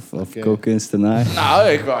kookkunst of kookkunstenaar. Nou,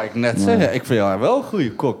 ik wou ik zeggen, ik vind jou wel een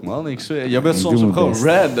goede kok, man. Jij bent soms ook gewoon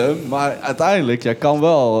random, maar uiteindelijk, jij kan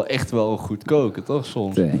wel echt wel goed koken, toch?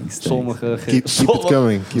 Soms. Thanks. Keep it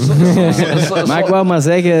coming. Maar ik wou maar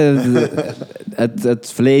zeggen,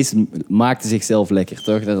 het vlees maakte zichzelf lekker,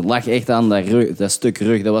 toch? Dat lag echt aan dat stuk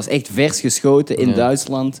rug. Dat was echt vers geschoten in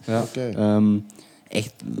Duitsland. Ja.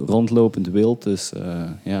 Echt rondlopend wild, dus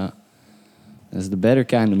dat is the better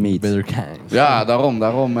kind of meat. Better kind. Ja,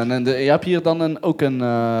 daarom. En je hebt hier dan ook een...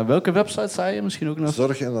 welke website zei je? Misschien ook nog?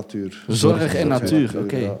 Zorg en Natuur. Zorg en Natuur,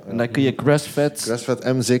 oké. Ja. En dan kun je grass-fed... Grass-fed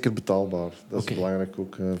en zeker betaalbaar. Dat is belangrijk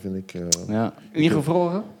ook, vind ik.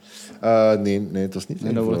 Ingevroren? Nee, het was niet.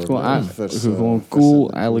 En dat wordt gewoon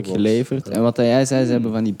cool eigenlijk geleverd. En wat jij zei, ze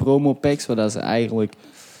hebben van die promo-packs, waar dat ze eigenlijk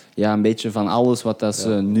een beetje van alles wat dat ze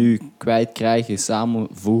nu kwijtkrijgen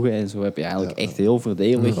samenvoegen. En zo heb je eigenlijk echt heel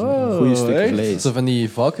voordelig goede stukken vlees. Zo van die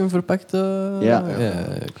vacuümverpakte... Ja.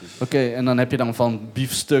 Oké, en dan heb je dan van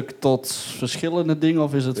biefstuk tot verschillende dingen?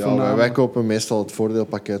 Of is het wij kopen meestal het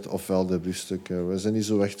voordeelpakket ofwel de biefstuk. We zijn niet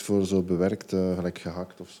zo echt voor zo bewerkt, gelijk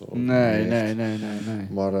gehakt of zo. Nee.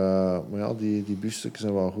 Maar die biefstukken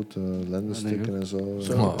zijn wel goed. Lendenstukken en zo.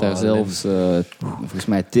 Daar zelfs, volgens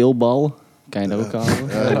mij, teelbal. Kan je daar ook halen?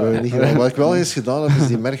 Ja, ik weet niet gedaan. Wat ik wel eens gedaan heb, is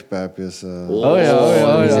die mergpijpjes.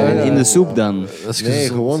 In de soep dan? Nee,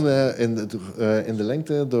 gewoon in de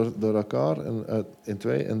lengte door elkaar, in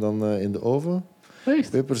twee, en dan in de oven.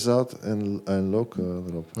 peperzout en look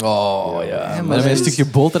erop. Oh ja. maar Maar dat een is- stukje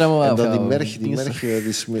boterham. En dan of, die ja, merg,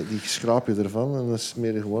 dingen- die schraap je ervan en dan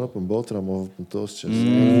smeer je gewoon op een boterham of op een toastje.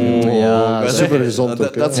 Ja, Dat is super gezond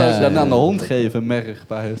ook. Dat zou ik Ja, dan ja, aan de ja. hond geven,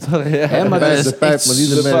 mergpijp. Hè, maar dat Dat is is de pijp, echt maar niet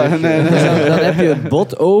de super- merg. nee, nee. Dus dan heb je het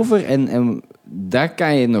bot over en daar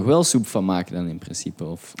kan je nog wel soep van maken dan in principe.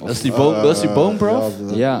 Of Dat is die bone broth?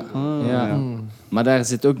 ja, Ah, ja. Maar daar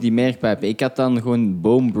zit ook die mergpijp. Ik had dan gewoon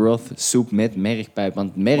bone broth soep met mergpijp.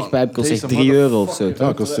 Want mergpijp kost echt Deze €3 of zo. Ja,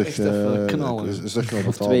 toch? kost echt even knallen. is echt nog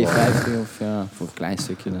Of betaalbaar. €2,50 of ja, voor een klein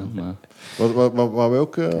stukje dan. Maar. Wat we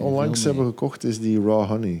ook onlangs hebben gekocht is die raw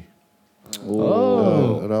honey.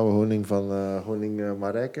 Oh. Rauwe honing van Honing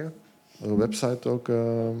Marijke. Een website ook.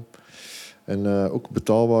 En ook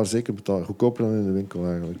betaalbaar, zeker betaalbaar. Goedkoper dan in de winkel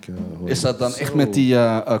eigenlijk. Is dat dan echt met die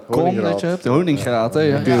kom Honingraad. dat je hebt? De honingraad, hè?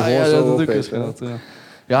 Ja, Heb je gewoon ja, zo dat doe ik opeten, eens gehad, ja.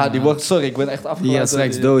 Ja, die wordt... Sorry, ik ben echt afgeleid. Die gaat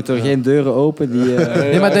straks dood door geen deuren open. Die,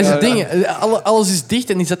 Nee, maar dat is het ding. Alles is dicht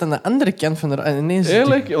en die zit aan de andere kant van de... En ineens is die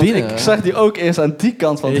Eerlijk? Want binnen. ik zag die ook eerst aan die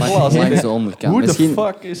kant van het glas. langs de onderkant. Hoe de Misschien,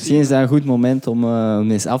 fuck is misschien is dat een goed moment om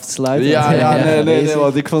hem eens af te sluiten. Ja, nee,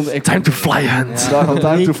 want ik vond... Time to fly, Hunt. Daar had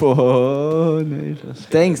time to for. Oh, nee.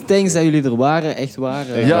 Thanks dat jullie er waren, echt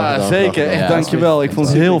waren. Ja, dag, zeker. dag. Echt, Ja, dankjewel. Ik vond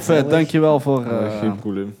het heel vet. Dankjewel voor... Geen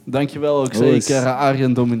probleem. Dankjewel ook Goed. zeker, Arie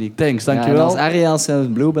en Dominique. Thanks, Ja, en dankjewel. als Ariel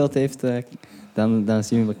zijn bluebelt heeft, dan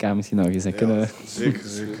zien we elkaar misschien nog eens. Dan kunnen we Zeker,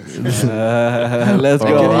 zeker. Let's dan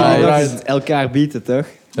kunnen go. jullie nog Alright. eens elkaar bieden, toch?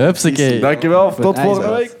 Hupsakee. Dankjewel. Voor Tot het volgende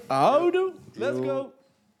ijsbad. week. Houdoe. Let's go.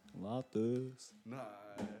 Later. Nice.